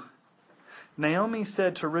 22. Naomi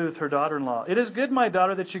said to Ruth, her daughter-in-law, "It is good, my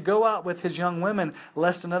daughter, that you go out with his young women,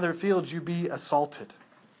 lest in other fields you be assaulted."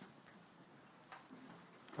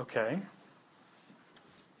 Okay.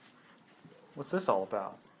 What's this all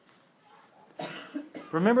about?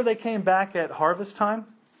 Remember they came back at harvest time?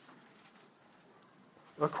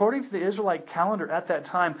 According to the Israelite calendar at that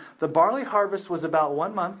time, the barley harvest was about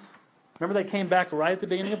 1 month. Remember they came back right at the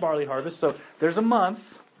beginning of barley harvest, so there's a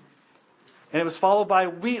month. And it was followed by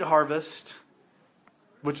wheat harvest,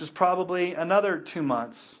 which was probably another 2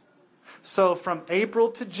 months. So from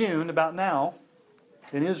April to June, about now,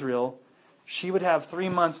 in Israel, she would have 3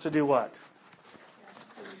 months to do what?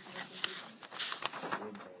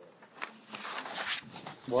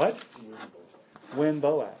 What? Win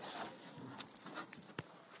Boaz.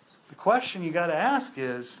 The question you got to ask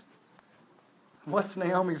is, what's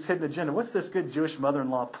Naomi's hidden agenda? What's this good Jewish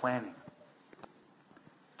mother-in-law planning?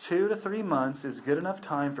 2 to 3 months is good enough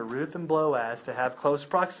time for Ruth and Boaz to have close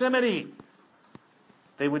proximity.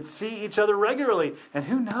 They would see each other regularly, and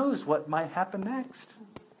who knows what might happen next?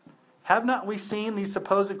 Have not we seen these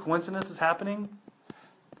supposed coincidences happening?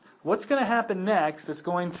 What's going to happen next that's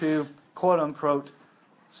going to, quote unquote,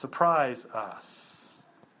 surprise us?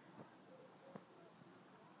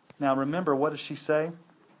 Now remember, what does she say?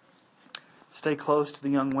 Stay close to the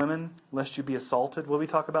young women, lest you be assaulted. What did we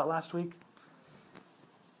talk about last week?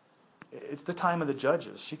 It's the time of the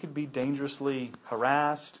judges. She could be dangerously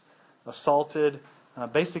harassed, assaulted.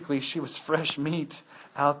 Basically, she was fresh meat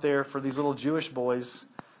out there for these little Jewish boys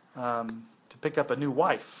to pick up a new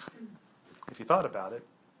wife, if you thought about it.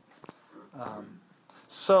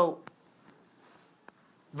 So,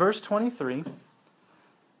 verse 23,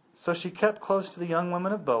 so she kept close to the young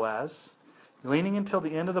women of Boaz, gleaning until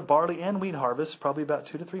the end of the barley and wheat harvest, probably about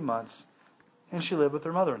 2 to 3 months, and she lived with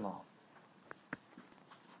her mother-in-law.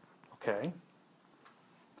 Okay.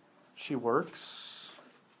 She works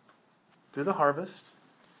through the harvest,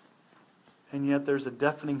 and yet there's a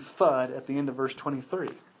deafening thud at the end of verse 23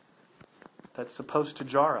 that's supposed to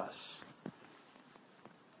jar us.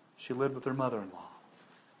 She lived with her mother-in-law.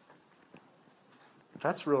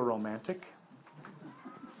 That's real romantic.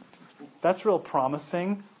 That's real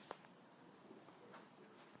promising.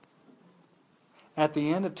 At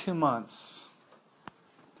the end of 2 months,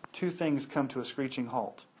 2 things come to a screeching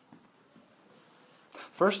halt.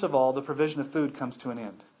 First of all, the provision of food comes to an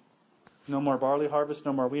end. No more barley harvest,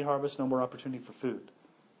 no more wheat harvest, no more opportunity for food.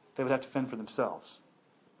 They would have to fend for themselves,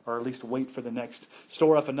 or at least wait for the next,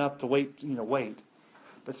 store up enough to wait.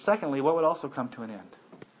 But secondly, what would also come to an end?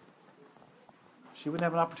 She wouldn't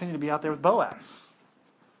have an opportunity to be out there with Boaz.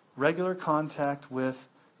 Regular contact with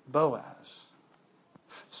Boaz.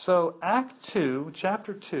 So Act 2,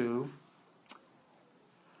 chapter 2,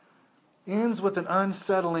 ends with an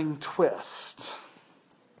unsettling twist.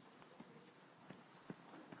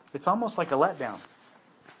 It's almost like a letdown.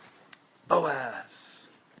 Boaz,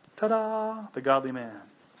 ta-da, the godly man.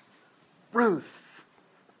 Ruth,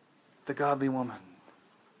 the godly woman.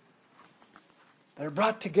 They're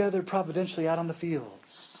brought together providentially out on the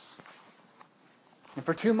fields. And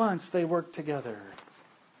for 2 months they worked together.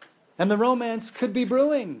 And the romance could be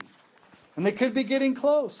brewing. And they could be getting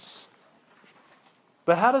close.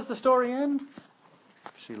 But how does the story end?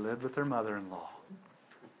 She lived with her mother-in-law.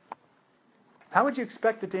 How would you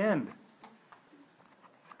expect it to end?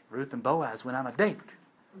 Ruth and Boaz went on a date.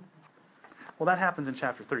 Well, that happens in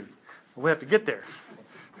chapter 3. We have to get there.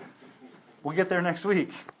 We'll get there next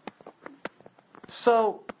week.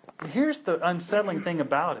 So, here's the unsettling thing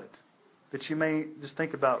about it, that you may just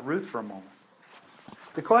think about Ruth for a moment.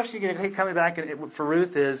 The question you get coming back for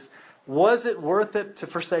Ruth is, was it worth it to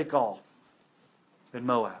forsake all in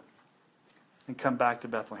Moab and come back to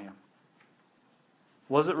Bethlehem?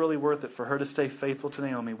 Was it really worth it for her to stay faithful to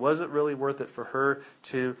Naomi? Was it really worth it for her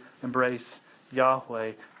to embrace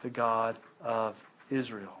Yahweh, the God of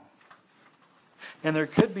Israel? And there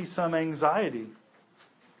could be some anxiety.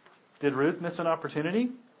 Did Ruth miss an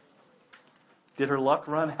opportunity? Did her luck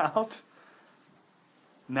run out?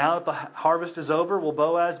 Now that the harvest is over, will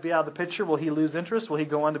Boaz be out of the picture? Will he lose interest? Will he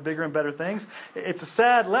go on to bigger and better things? It's a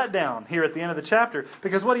sad letdown here at the end of the chapter,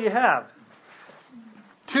 because what do you have?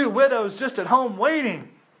 2 widows just at home waiting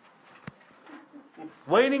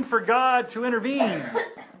for God to intervene?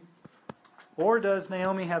 Or does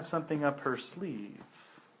Naomi have something up her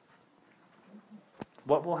sleeve?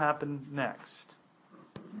 What will happen next?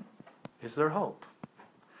 Is there hope?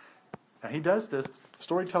 Now he does this,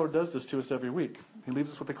 storyteller does this to us every week. He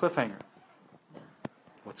leaves us with a cliffhanger.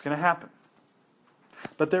 What's going to happen?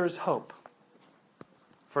 But there is hope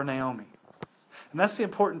for Naomi. And that's the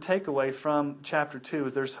important takeaway from chapter 2,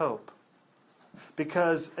 is there's hope.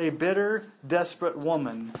 Because a bitter, desperate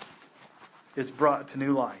woman is brought to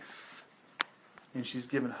new life. And she's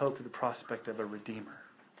given hope to the prospect of a Redeemer.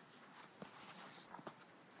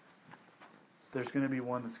 There's going to be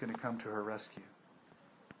one that's going to come to her rescue.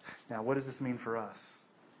 Now, what does this mean for us?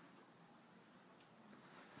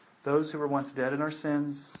 Those who were once dead in our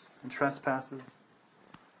sins and trespasses,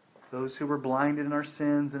 those who were blinded in our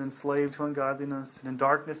sins and enslaved to ungodliness and in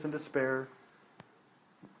darkness and despair.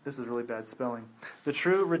 This is really bad spelling. The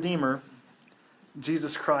true Redeemer,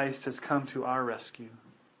 Jesus Christ, has come to our rescue.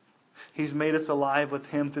 He's made us alive with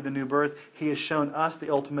Him through the new birth. He has shown us the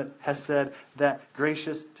ultimate hesed, that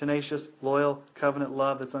gracious, tenacious, loyal, covenant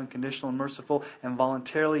love that's unconditional and merciful, and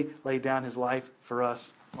voluntarily laid down His life for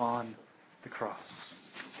us on the cross.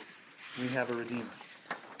 We have a Redeemer.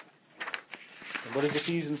 And what does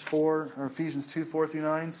Ephesians 2, 4 through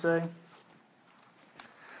 9 say?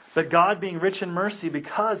 But God, being rich in mercy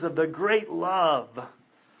because of the great love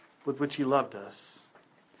with which He loved us,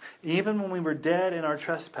 even when we were dead in our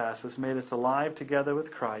trespasses, made us alive together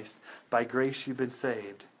with Christ. By grace you've been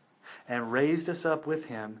saved, and raised us up with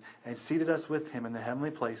Him, and seated us with Him in the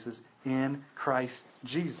heavenly places in Christ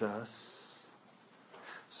Jesus,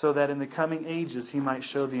 so that in the coming ages He might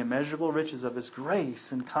show the immeasurable riches of His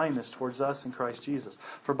grace and kindness towards us in Christ Jesus.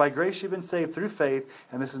 For by grace you've been saved through faith,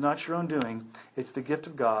 and this is not your own doing. It's the gift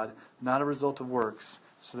of God, not a result of works,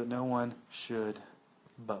 so that no one should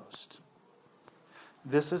boast.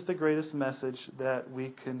 This is the greatest message that we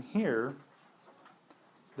can hear.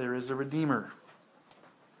 There is a Redeemer.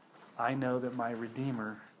 I know that my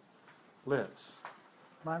Redeemer lives.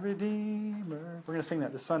 My Redeemer. We're going to sing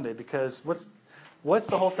that this Sunday, because what's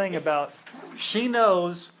the whole thing about? She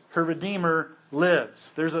knows her Redeemer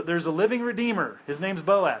lives. There's a living Redeemer. His name's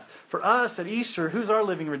Boaz. For us at Easter, who's our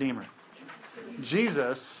living Redeemer?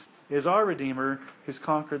 Jesus is our Redeemer, who's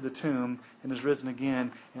conquered the tomb and is risen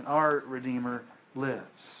again, and our Redeemer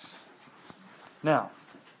lives. Now,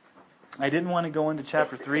 I didn't want to go into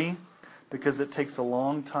chapter 3 because it takes a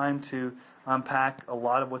long time to unpack a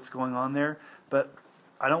lot of what's going on there, but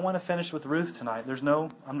I don't want to finish with Ruth tonight. You're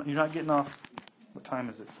not getting off, what time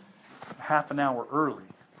is it? Half an hour early.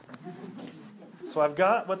 So I've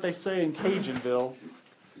got what they say in Cajunville.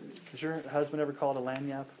 Has your husband ever called a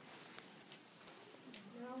lanyap?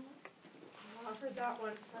 No, I've heard that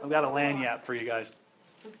one. I've got a lanyap for you guys.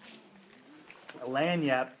 A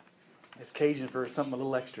lanyap is Cajun for something a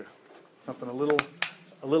little extra. Something a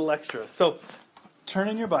little extra. So, turn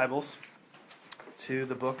in your Bibles to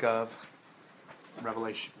the book of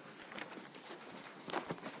Revelation.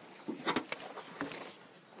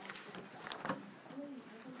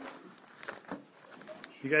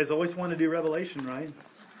 You guys always want to do Revelation, right?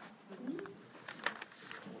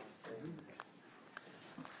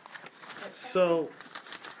 So,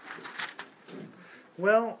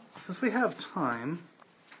 well, since we have time,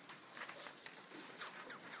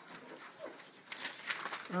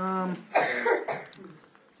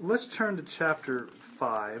 let's turn to chapter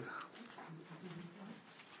 5.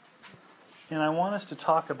 And I want us to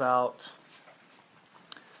talk about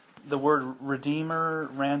the word redeemer,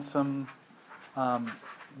 ransom.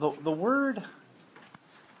 The word...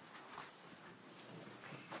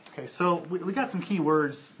 Okay, so we got some key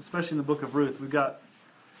words, especially in the book of Ruth. We've got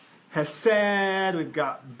Hesed, we've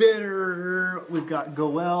got bitter, we've got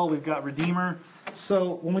Goel, we've got redeemer.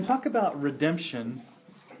 So when we talk about redemption,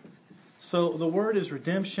 so the word is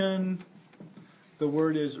redemption, the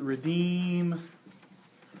word is redeem,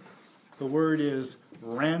 the word is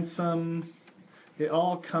ransom. It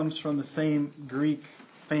all comes from the same Greek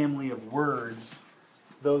family of words.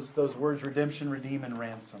 Those words, redemption, redeem, and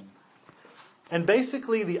ransom. And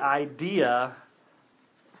basically the idea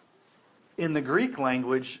in the Greek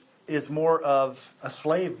language is more of a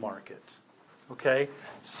slave market. Okay?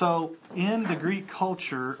 So in the Greek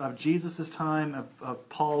culture of Jesus' time, of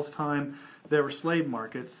Paul's time, there were slave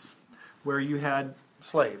markets where you had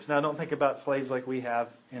slaves. Now don't think about slaves like we have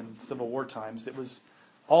in Civil War times. It was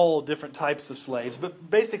all different types of slaves. But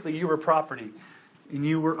basically you were property and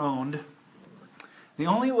you were owned. The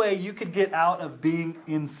only way you could get out of being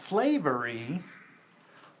in slavery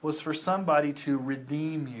was for somebody to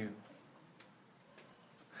redeem you.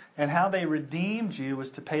 And how they redeemed you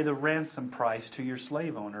was to pay the ransom price to your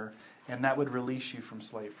slave owner, and that would release you from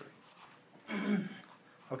slavery.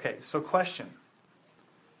 Okay, so question.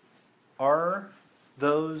 Are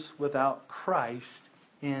those without Christ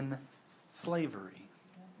in slavery?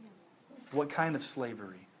 What kind of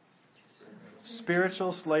slavery?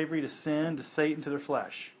 Spiritual slavery to sin, to Satan, to their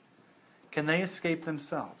flesh. Can they escape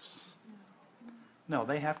themselves? No,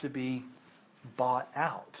 they have to be bought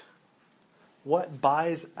out. What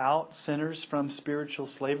buys out sinners from spiritual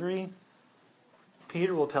slavery?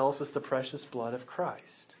 Peter will tell us it's the precious blood of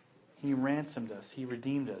Christ. He ransomed us. He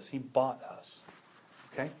redeemed us. He bought us.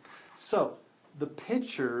 Okay? So, the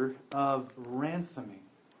picture of ransoming,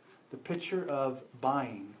 the picture of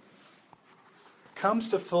buying, comes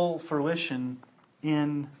to full fruition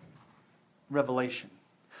in Revelation.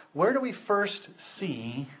 Where do we first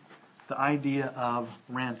see the idea of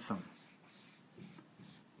ransom?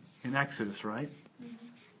 In Exodus, right?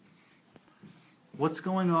 What's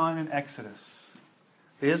going on in Exodus?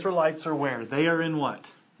 The Israelites are where? They are in what?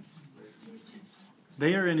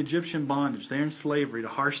 They are in Egyptian bondage. They are in slavery to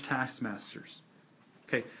harsh taskmasters.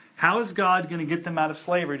 Okay, how is God going to get them out of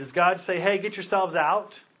slavery? Does God say, hey, get yourselves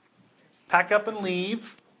out, pack up and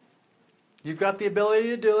leave? You've got the ability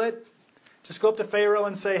to do it. Just go up to Pharaoh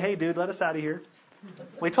and say, hey, dude, let us out of here.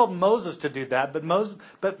 We told Moses to do that, but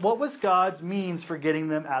what was God's means for getting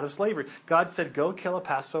them out of slavery? God said, go kill a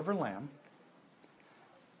Passover lamb,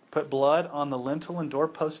 put blood on the lintel and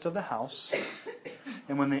doorpost of the house,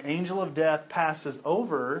 and when the angel of death passes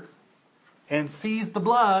over and sees the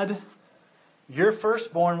blood, your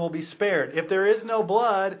firstborn will be spared. If there is no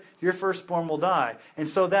blood, your firstborn will die. And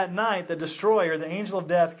so that night, the destroyer, the angel of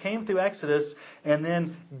death, came through Exodus, and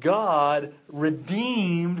then God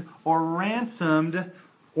redeemed or ransomed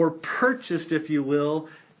or purchased, if you will,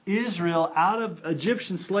 Israel out of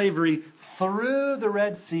Egyptian slavery through the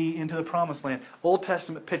Red Sea into the Promised Land. Old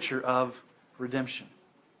Testament picture of redemption.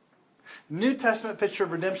 New Testament picture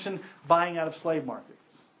of redemption, buying out of slave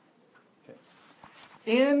markets. Okay.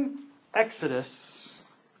 In Exodus,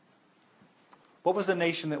 what was the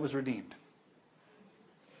nation that was redeemed?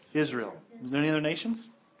 Israel. Was there any other nations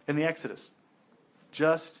in the Exodus?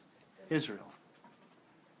 Just Israel.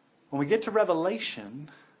 When we get to Revelation,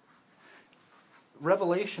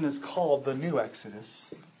 Revelation is called the New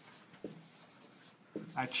Exodus.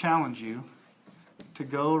 I challenge you to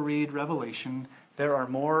go read Revelation. There are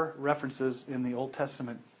more references in the Old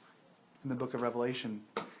Testament, in the book of Revelation,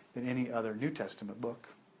 than any other New Testament book.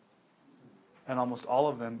 And almost all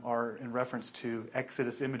of them are in reference to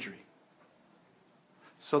Exodus imagery.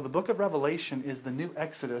 So the book of Revelation is the new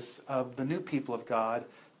Exodus of the new people of God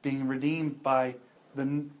being redeemed by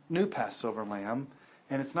the new Passover lamb.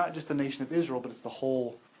 And it's not just the nation of Israel, but it's the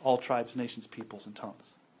whole, all tribes, nations, peoples, and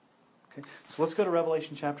tongues. Okay, so let's go to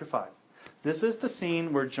Revelation chapter 5. This is the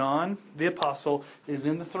scene where John, the apostle, is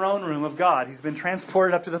in the throne room of God. He's been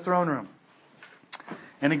transported up to the throne room.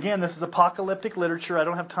 And again, this is apocalyptic literature. I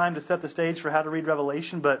don't have time to set the stage for how to read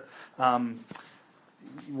Revelation, but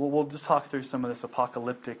we'll just talk through some of this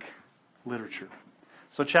apocalyptic literature.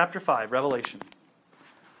 So chapter 5, Revelation.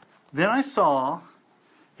 Then I saw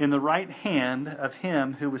in the right hand of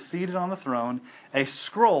him who was seated on the throne a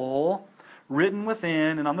scroll written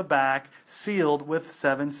within and on the back, sealed with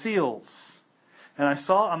 7 seals. And I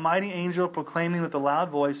saw a mighty angel proclaiming with a loud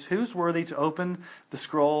voice, who's worthy to open the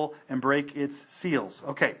scroll and break its seals?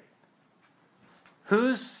 Okay.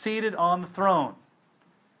 Who's seated on the throne?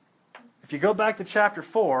 If you go back to chapter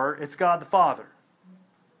 4, it's God the Father.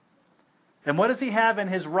 And what does he have in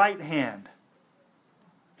his right hand?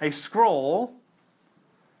 A scroll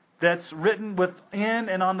that's written within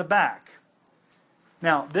and on the back.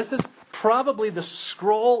 Now, this is probably the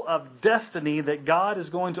scroll of destiny that God is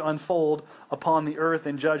going to unfold upon the earth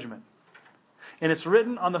in judgment. And it's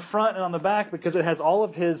written on the front and on the back because it has all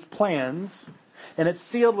of his plans, and it's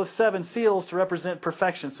sealed with 7 seals to represent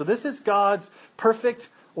perfection. So this is God's perfect,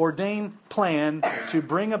 ordained plan to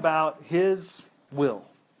bring about his will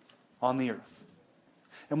on the earth.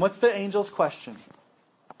 And what's the angel's question?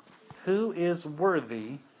 Who is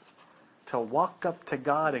worthy to walk up to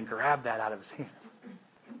God and grab that out of his hand?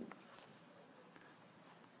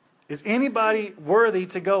 Is anybody worthy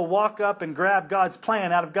to go walk up and grab God's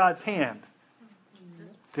plan out of God's hand?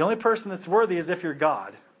 The only person that's worthy is if you're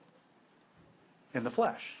God in the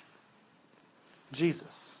flesh.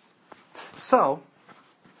 Jesus. So,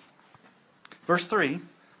 verse 3.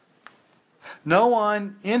 No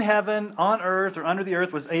one in heaven, on earth, or under the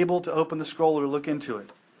earth was able to open the scroll or look into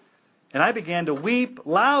it. And I began to weep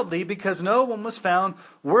loudly because no one was found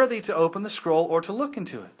worthy to open the scroll or to look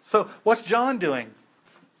into it. So, what's John doing?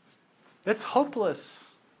 It's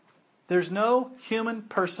hopeless. There's no human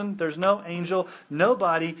person, there's no angel,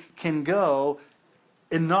 nobody can go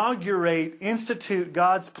inaugurate, institute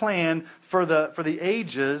God's plan for the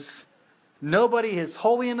ages. Nobody is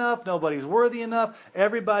holy enough, nobody's worthy enough,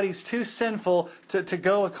 everybody's too sinful to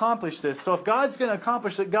go accomplish this. So if God's going to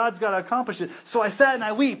accomplish it, God's got to accomplish it. So I sat and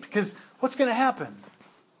I weep, because what's going to happen?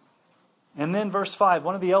 And then verse 5,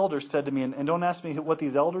 one of the elders said to me, and don't ask me what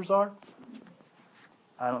these elders are.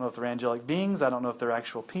 I don't know if they're angelic beings, I don't know if they're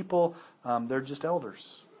actual people, they're just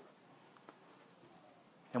elders.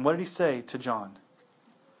 And what did he say to John?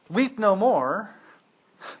 Weep no more.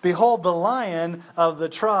 Behold, the Lion of the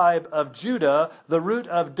tribe of Judah, the root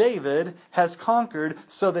of David, has conquered,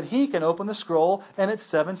 so that he can open the scroll and its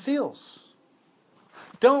 7 seals.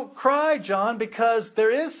 Don't cry, John, because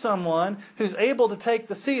there is someone who's able to take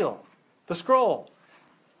the seal, the scroll.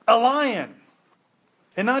 A lion.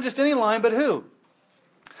 And not just any lion, but who?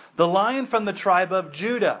 The Lion from the tribe of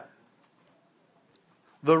Judah,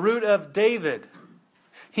 the root of David.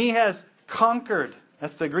 He has conquered.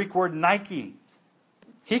 That's the Greek word Nike.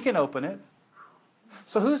 He can open it.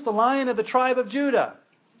 So who's the Lion of the tribe of Judah?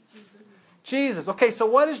 Jesus. Okay, so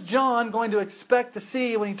what is John going to expect to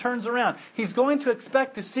see when he turns around? He's going to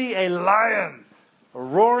expect to see a lion. A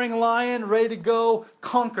roaring lion ready to go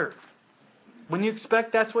conquer. Wouldn't you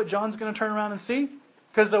expect that's what John's going to turn around and see?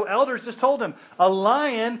 Because the elders just told him, a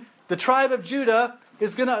lion, the tribe of Judah,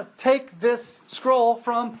 is going to take this scroll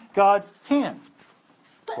from God's hand.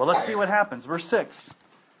 Well, let's see what happens. Verse 6.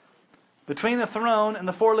 Between the throne and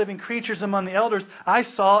the 4 living creatures among the elders, I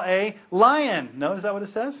saw a lion. No, is that what it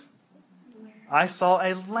says? I saw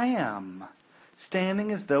a lamb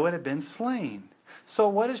standing as though it had been slain. So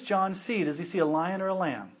what does John see? Does he see a lion or a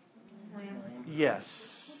lamb?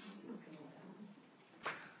 Yes.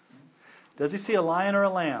 Does he see a lion or a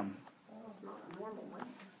lamb?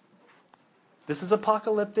 This is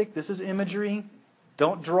apocalyptic. This is imagery.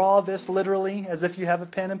 Don't draw this literally as if you have a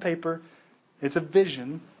pen and paper. It's a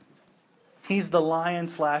vision. He's the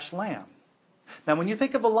lion/lamb. Now, when you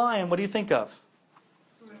think of a lion, what do you think of?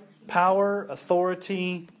 Power,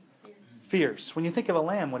 authority, fierce. When you think of a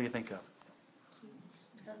lamb, what do you think of?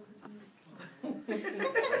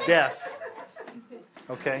 Death.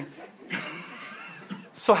 Okay.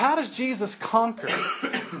 So how does Jesus conquer?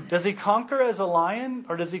 Does he conquer as a lion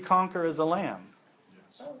or does he conquer as a lamb?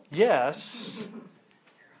 Yes.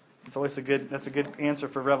 That's a good answer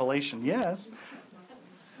for Revelation. Yes.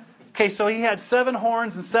 Okay, so he had 7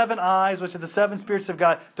 horns and 7 eyes, which are the 7 spirits of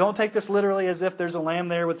God. Don't take this literally as if there's a lamb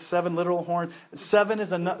there with 7 literal horns.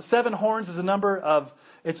 7 horns is a number of,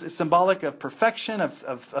 it's symbolic of perfection,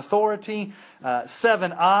 of authority.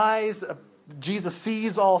 7 eyes, Jesus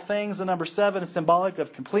sees all things. The number 7 is symbolic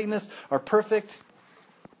of completeness or perfect.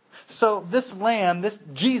 So this lamb, this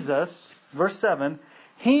Jesus, verse 7,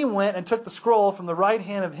 he went and took the scroll from the right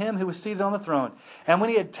hand of him who was seated on the throne. And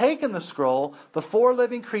when he had taken the scroll, the 4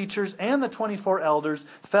 living creatures and the 24 elders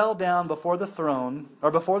fell down before the throne,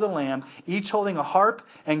 or before the Lamb, each holding a harp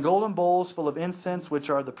and golden bowls full of incense,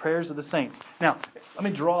 which are the prayers of the saints. Now, let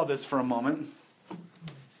me draw this for a moment.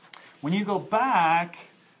 When you go back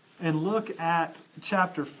and look at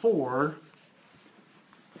chapter 4,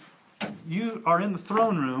 you are in the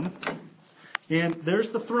throne room, and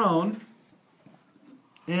there's the throne.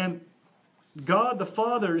 And God the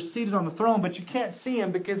Father is seated on the throne, but you can't see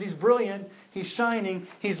him because he's brilliant, he's shining,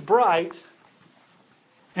 he's bright.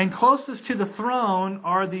 And closest to the throne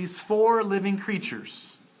are these 4 living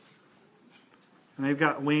creatures. And they've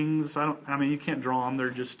got wings. You can't draw them.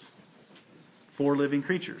 They're just 4 living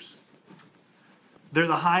creatures. They're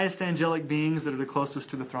the highest angelic beings that are the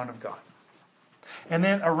closest to the throne of God. And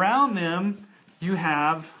then around them, you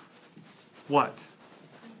have what?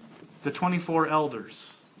 The 24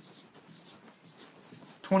 elders.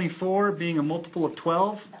 24 being a multiple of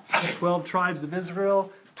 12. 12 tribes of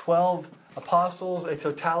Israel. 12 apostles. A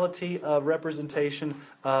totality of representation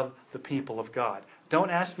of the people of God. Don't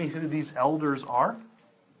ask me who these elders are.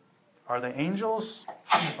 Are they angels?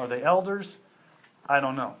 Are they elders? I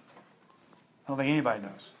don't know. I don't think anybody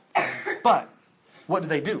knows. But, what do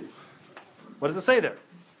they do? What does it say there?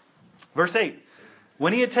 Verse 8.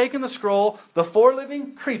 When he had taken the scroll, the 4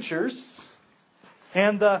 living creatures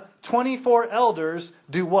and the 24 elders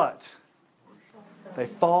do what? They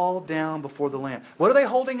fall down before the Lamb. What are they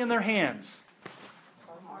holding in their hands?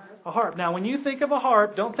 A harp. Now, when you think of a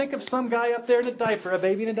harp, don't think of some guy up there in a diaper, a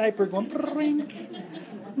baby in a diaper going brink,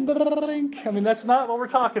 brink. That's not what we're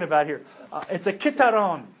talking about here. It's a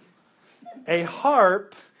kitaron. A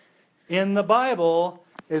harp in the Bible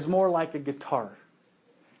is more like a guitar.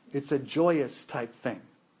 It's a joyous type thing.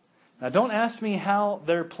 Now, don't ask me how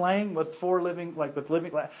they're playing with living.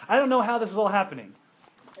 I don't know how this is all happening.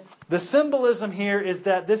 The symbolism here is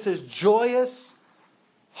that this is joyous,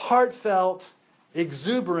 heartfelt,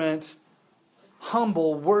 exuberant,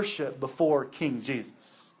 humble worship before King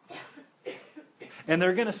Jesus. And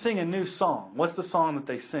they're going to sing a new song. What's the song that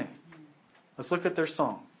they sing? Let's look at their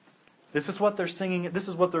song. This is what they're singing. This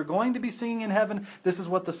is what they're going to be singing in heaven. This is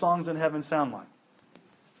what the songs in heaven sound like.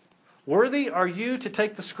 Worthy are you to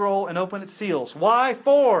take the scroll and open its seals. Why?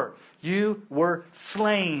 For you were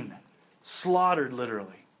slain. Slaughtered,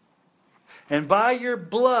 literally. And by your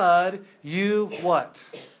blood, you what?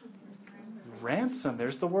 Ransomed.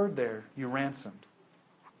 There's the word there. You ransomed.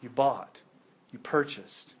 You bought. You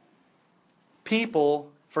purchased. People,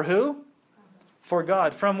 for who? For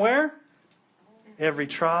God. From where? Every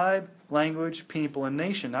tribe, language, people, and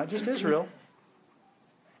nation. Not just Israel.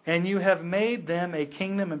 And you have made them a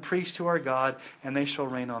kingdom and priests to our God, and they shall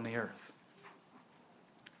reign on the earth.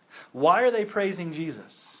 Why are they praising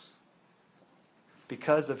Jesus?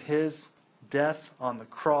 Because of His death on the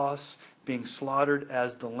cross, being slaughtered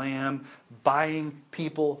as the lamb, buying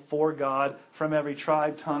people for God from every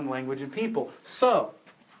tribe, tongue, language, and people. So,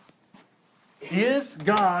 is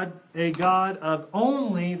God a God of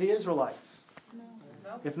only the Israelites?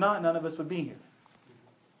 No. If not, none of us would be here.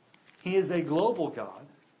 He is a global God.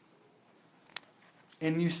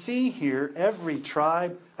 And you see here every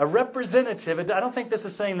tribe, a representative. I don't think this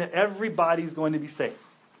is saying that everybody's going to be saved.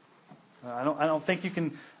 I don't think you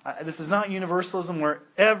can. This is not universalism where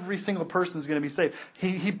every single person is going to be saved.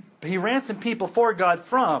 He ransomed people for God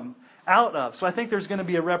from, out of. So I think there's going to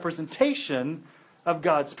be a representation of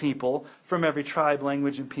God's people from every tribe,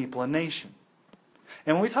 language, and people and nation.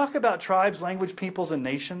 And when we talk about tribes, language, peoples, and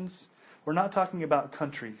nations, we're not talking about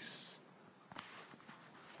countries.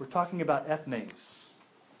 We're talking about ethnes.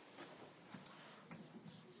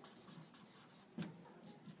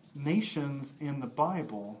 Nations in the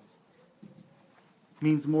Bible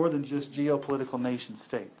means more than just geopolitical nation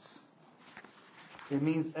states. It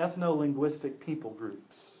means ethno-linguistic people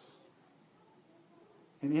groups.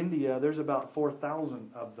 In India, there's about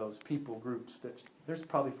 4,000 of those people groups. There's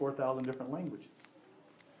probably 4,000 different languages.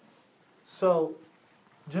 So,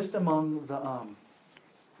 just among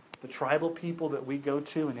the tribal people that we go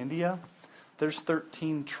to in India, there's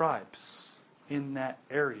 13 tribes in that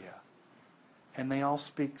area. And they all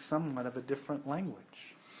speak somewhat of a different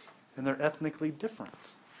language. And they're ethnically different.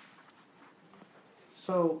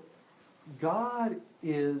 So, God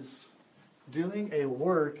is doing a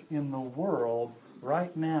work in the world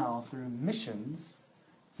right now through missions,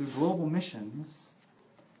 through global missions,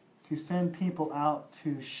 to send people out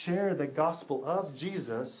to share the gospel of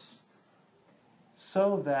Jesus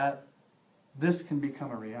so that this can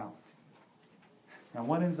become a reality. Now,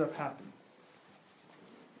 what ends up happening?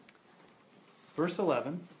 Verse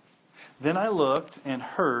 11, then I looked and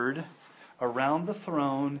heard around the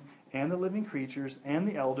throne and the living creatures and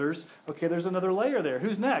the elders. Okay, there's another layer there.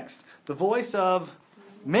 Who's next? The voice of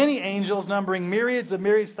many angels numbering myriads of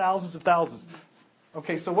myriads, thousands of thousands.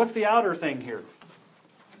 Okay, so what's the outer thing here?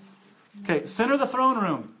 Okay, center of the throne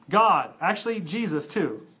room, God. Actually, Jesus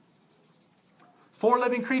too. 4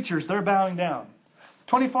 living creatures, they're bowing down.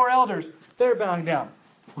 24 elders, they're bowing down.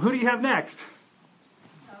 Well, who do you have next?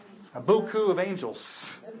 A buku of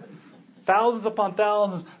angels. Thousands upon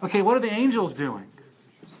thousands. Okay, what are the angels doing?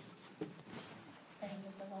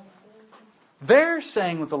 They're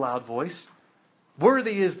saying with a loud voice,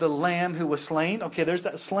 worthy is the Lamb who was slain. Okay, there's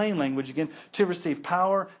that slain language again. To receive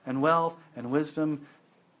power and wealth and wisdom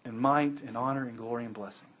and might and honor and glory and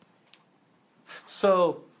blessing.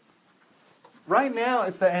 So, right now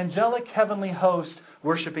it's the angelic heavenly host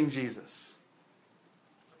worshiping Jesus.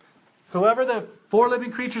 Whoever the 4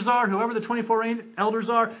 living creatures are, whoever the 24 elders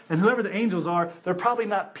are, and whoever the angels are, they're probably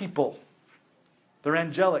not people. They're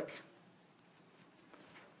angelic.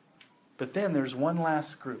 But then there's one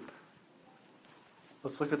last group.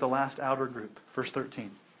 Let's look at the last outer group, verse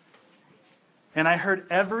 13. And I heard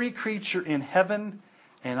every creature in heaven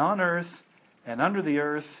and on earth and under the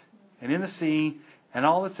earth and in the sea and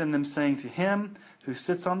all that's in them saying to Him who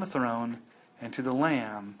sits on the throne and to the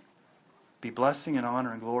Lamb be blessing and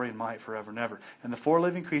honor and glory and might forever and ever. And the 4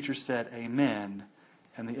 living creatures said, Amen.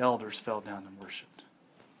 And the elders fell down and worshipped.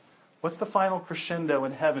 What's the final crescendo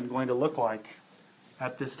in heaven going to look like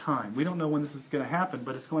at this time? We don't know when this is going to happen,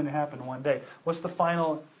 but it's going to happen one day. What's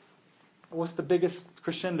the biggest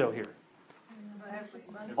crescendo here?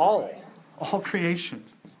 All creation.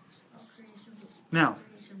 Now,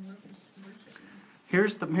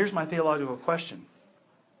 here's my theological question.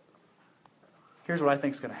 Here's what I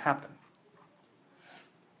think is going to happen.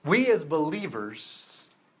 We as believers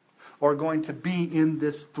are going to be in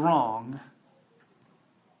this throng,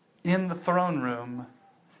 in the throne room,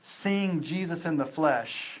 seeing Jesus in the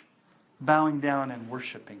flesh, bowing down and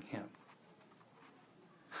worshiping him.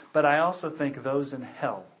 But I also think those in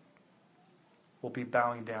hell will be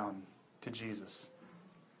bowing down to Jesus.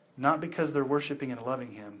 Not because they're worshiping and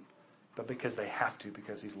loving him, but because they have to,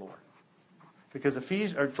 because he's Lord. Because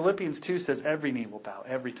Philippians 2 says every knee will bow,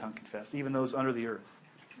 every tongue confess, even those under the earth.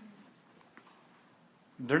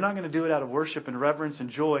 They're not going to do it out of worship and reverence and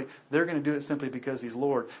joy. They're going to do it simply because he's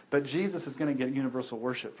Lord. But Jesus is going to get universal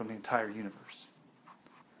worship from the entire universe.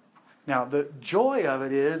 Now, the joy of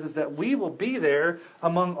it is that we will be there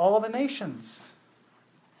among all the nations.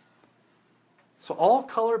 So all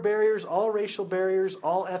color barriers, all racial barriers,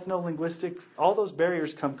 all ethno-linguistics, all those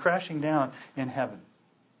barriers come crashing down in heaven.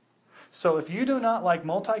 So if you do not like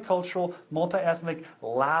multicultural, multi-ethnic,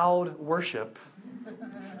 loud worship,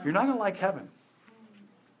 you're not going to like heaven.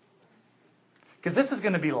 Because this is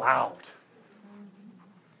going to be loud.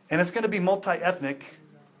 And it's going to be multi-ethnic.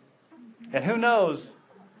 And who knows,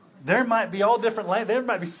 there might be all different languages. There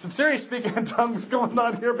might be some serious speaking in tongues going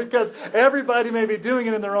on here because everybody may be doing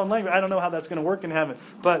it in their own language. I don't know how that's going to work in heaven.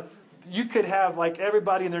 But you could have like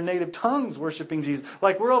everybody in their native tongues worshiping Jesus.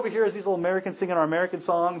 Like we're over here as these little Americans singing our American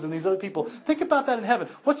songs and these other people. Think about that in heaven.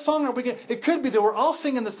 What song are we getting? It could be that we're all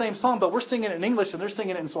singing the same song, but we're singing it in English and they're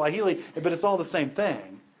singing it in Swahili, but it's all the same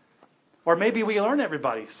thing. Or maybe we learn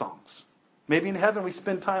everybody's songs. Maybe in heaven we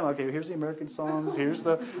spend time, okay, here's the American songs, here's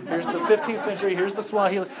the 15th century, here's the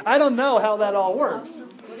Swahili. I don't know how that all works.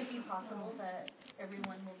 Would it be possible that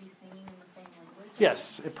everyone will be singing in the same language?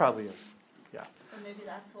 Yes, it probably is. Yeah. So maybe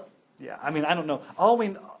that's what... Yeah, I mean, I don't know.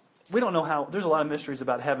 We don't know how, there's a lot of mysteries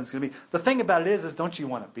about heaven's going to be. The thing about it is don't you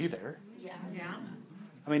want to be there? Yeah.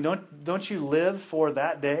 I mean, don't you live for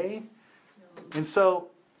that day? And so,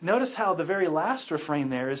 notice how the very last refrain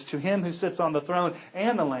there is to him who sits on the throne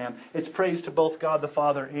and the Lamb. It's praise to both God the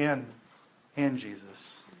Father and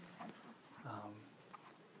Jesus.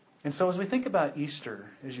 And so as we think about Easter,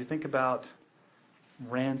 as you think about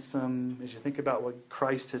ransom, as you think about what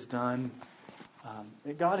Christ has done,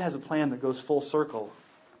 God has a plan that goes full circle.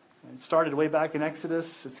 It started way back in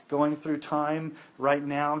Exodus. It's going through time. Right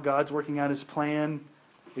now, God's working out his plan.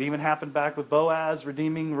 It even happened back with Boaz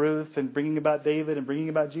redeeming Ruth and bringing about David and bringing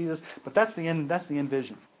about Jesus. But that's the end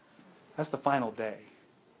vision. That's the final day.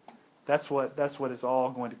 That's what it's all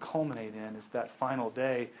going to culminate in, is that final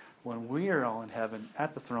day when we are all in heaven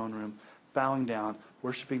at the throne room, bowing down,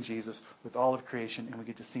 worshiping Jesus with all of creation, and we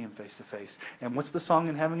get to see him face to face. And what's the song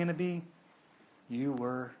in heaven going to be? You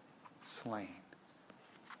were slain.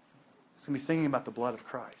 It's going to be singing about the blood of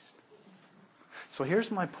Christ. So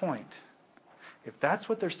here's my point. If that's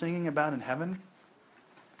what they're singing about in heaven,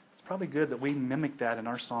 it's probably good that we mimic that in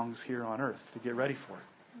our songs here on earth to get ready for it.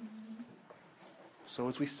 So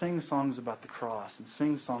as we sing songs about the cross and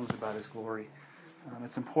sing songs about his glory,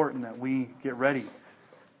 it's important that we get ready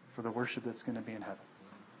for the worship that's going to be in heaven.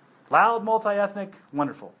 Loud, multi-ethnic,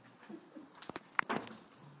 wonderful.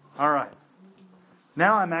 All right.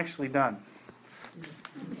 Now I'm actually done.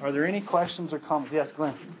 Are there any questions or comments? Yes,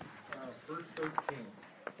 Glenn. Verse 13.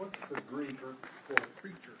 What's the Greek for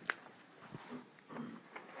creature?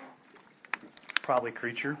 Probably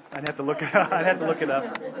creature. I'd have to look it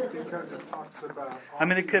up. Because it talks about... I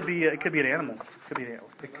mean, it could be an animal.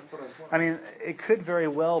 It could very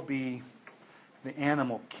well be the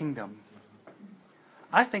animal kingdom.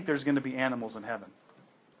 I think there's going to be animals in heaven.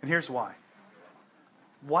 And here's why.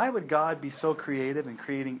 Why would God be so creative in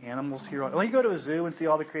creating animals here? When you go to a zoo and see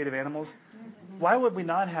all the creative animals, why would we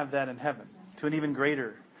not have that in heaven to an even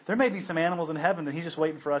greater? There may be some animals in heaven that he's just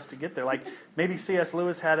waiting for us to get there. Like maybe C.S.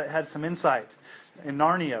 Lewis had some insight in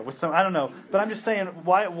Narnia with some, I don't know. But I'm just saying,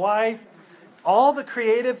 why all the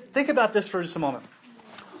creative, think about this for just a moment.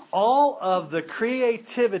 All of the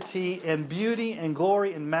creativity and beauty and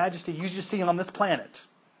glory and majesty you just see on this planet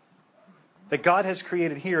that God has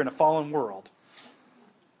created here in a fallen world,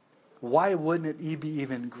 why wouldn't it be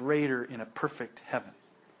even greater in a perfect heaven?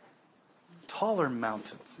 Taller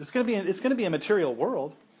mountains. It's going to be a material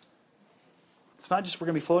world. It's not just we're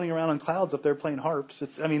going to be floating around on clouds up there playing harps.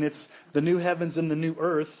 It's the new heavens and the new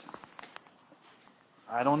earth.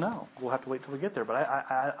 I don't know. We'll have to wait till we get there. But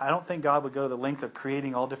I don't think God would go to the length of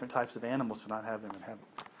creating all different types of animals to not have them in heaven.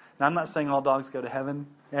 Now, I'm not saying all dogs go to heaven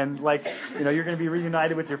and you're going to be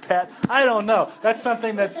reunited with your pet. I don't know. That's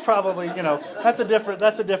something that's probably, that's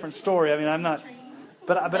a different story. I mean, I'm not.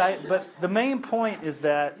 But the main point is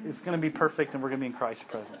that it's going to be perfect and we're going to be in Christ's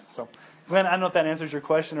presence. So, Glenn, I don't know if that answers your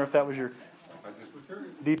question or if that was your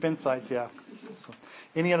deep insights. Yeah. So,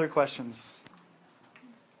 any other questions?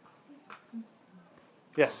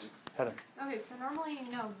 Yes, Heather. Okay, so normally,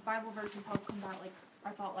 Bible verses help combat, like,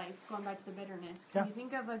 our thought life, going back to the bitterness. Yeah. Can you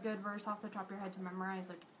think of a good verse off the top of your head to memorize,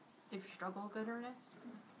 like, if you struggle with bitterness?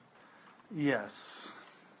 Yes.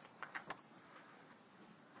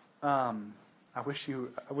 I wish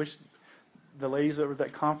the ladies over at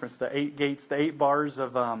that conference, the 8 gates, the 8 bars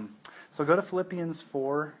of, so go to Philippians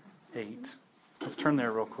 4:8. Let's turn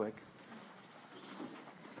there real quick.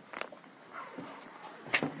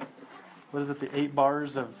 What is it, the 8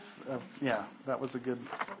 bars of yeah, that was a good.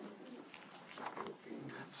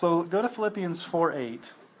 So go to Philippians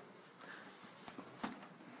 4:8.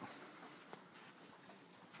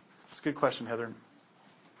 It's a good question, Heather.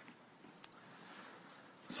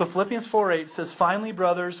 So Philippians 4:8 says, "Finally,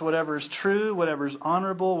 brothers, whatever is true, whatever is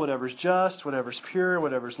honorable, whatever is just, whatever is pure,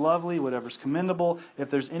 whatever is lovely, whatever is commendable, if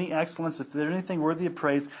there's any excellence, if there's anything worthy of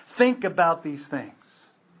praise, think about these things."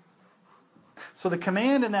 So the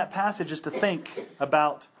command in that passage is to think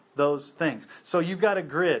about those things. So you've got a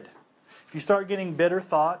grid. If you start getting bitter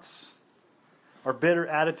thoughts or bitter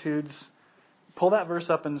attitudes, pull that verse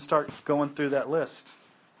up and start going through that list.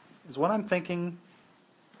 Is what I'm thinking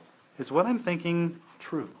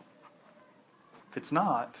true? If it's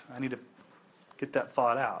not, I need to get that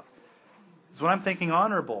thought out. Is what I'm thinking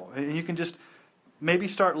honorable? And you can just maybe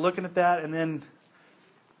start looking at that, and then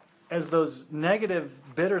as those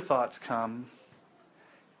negative, bitter thoughts come,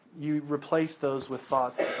 you replace those with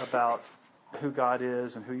thoughts about who God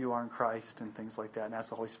is and who you are in Christ and things like that, and ask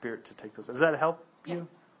the Holy Spirit to take those. Does that help you?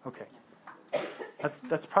 Okay.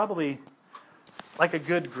 That's probably like a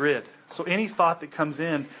good grid. So any thought that comes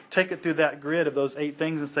in, take it through that grid of those 8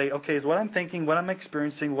 things and say, okay, is what I'm thinking, what I'm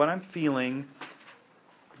experiencing, what I'm feeling,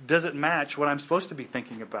 does it match what I'm supposed to be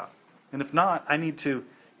thinking about? And if not, I need to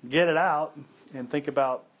get it out and think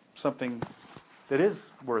about something that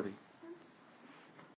is worthy.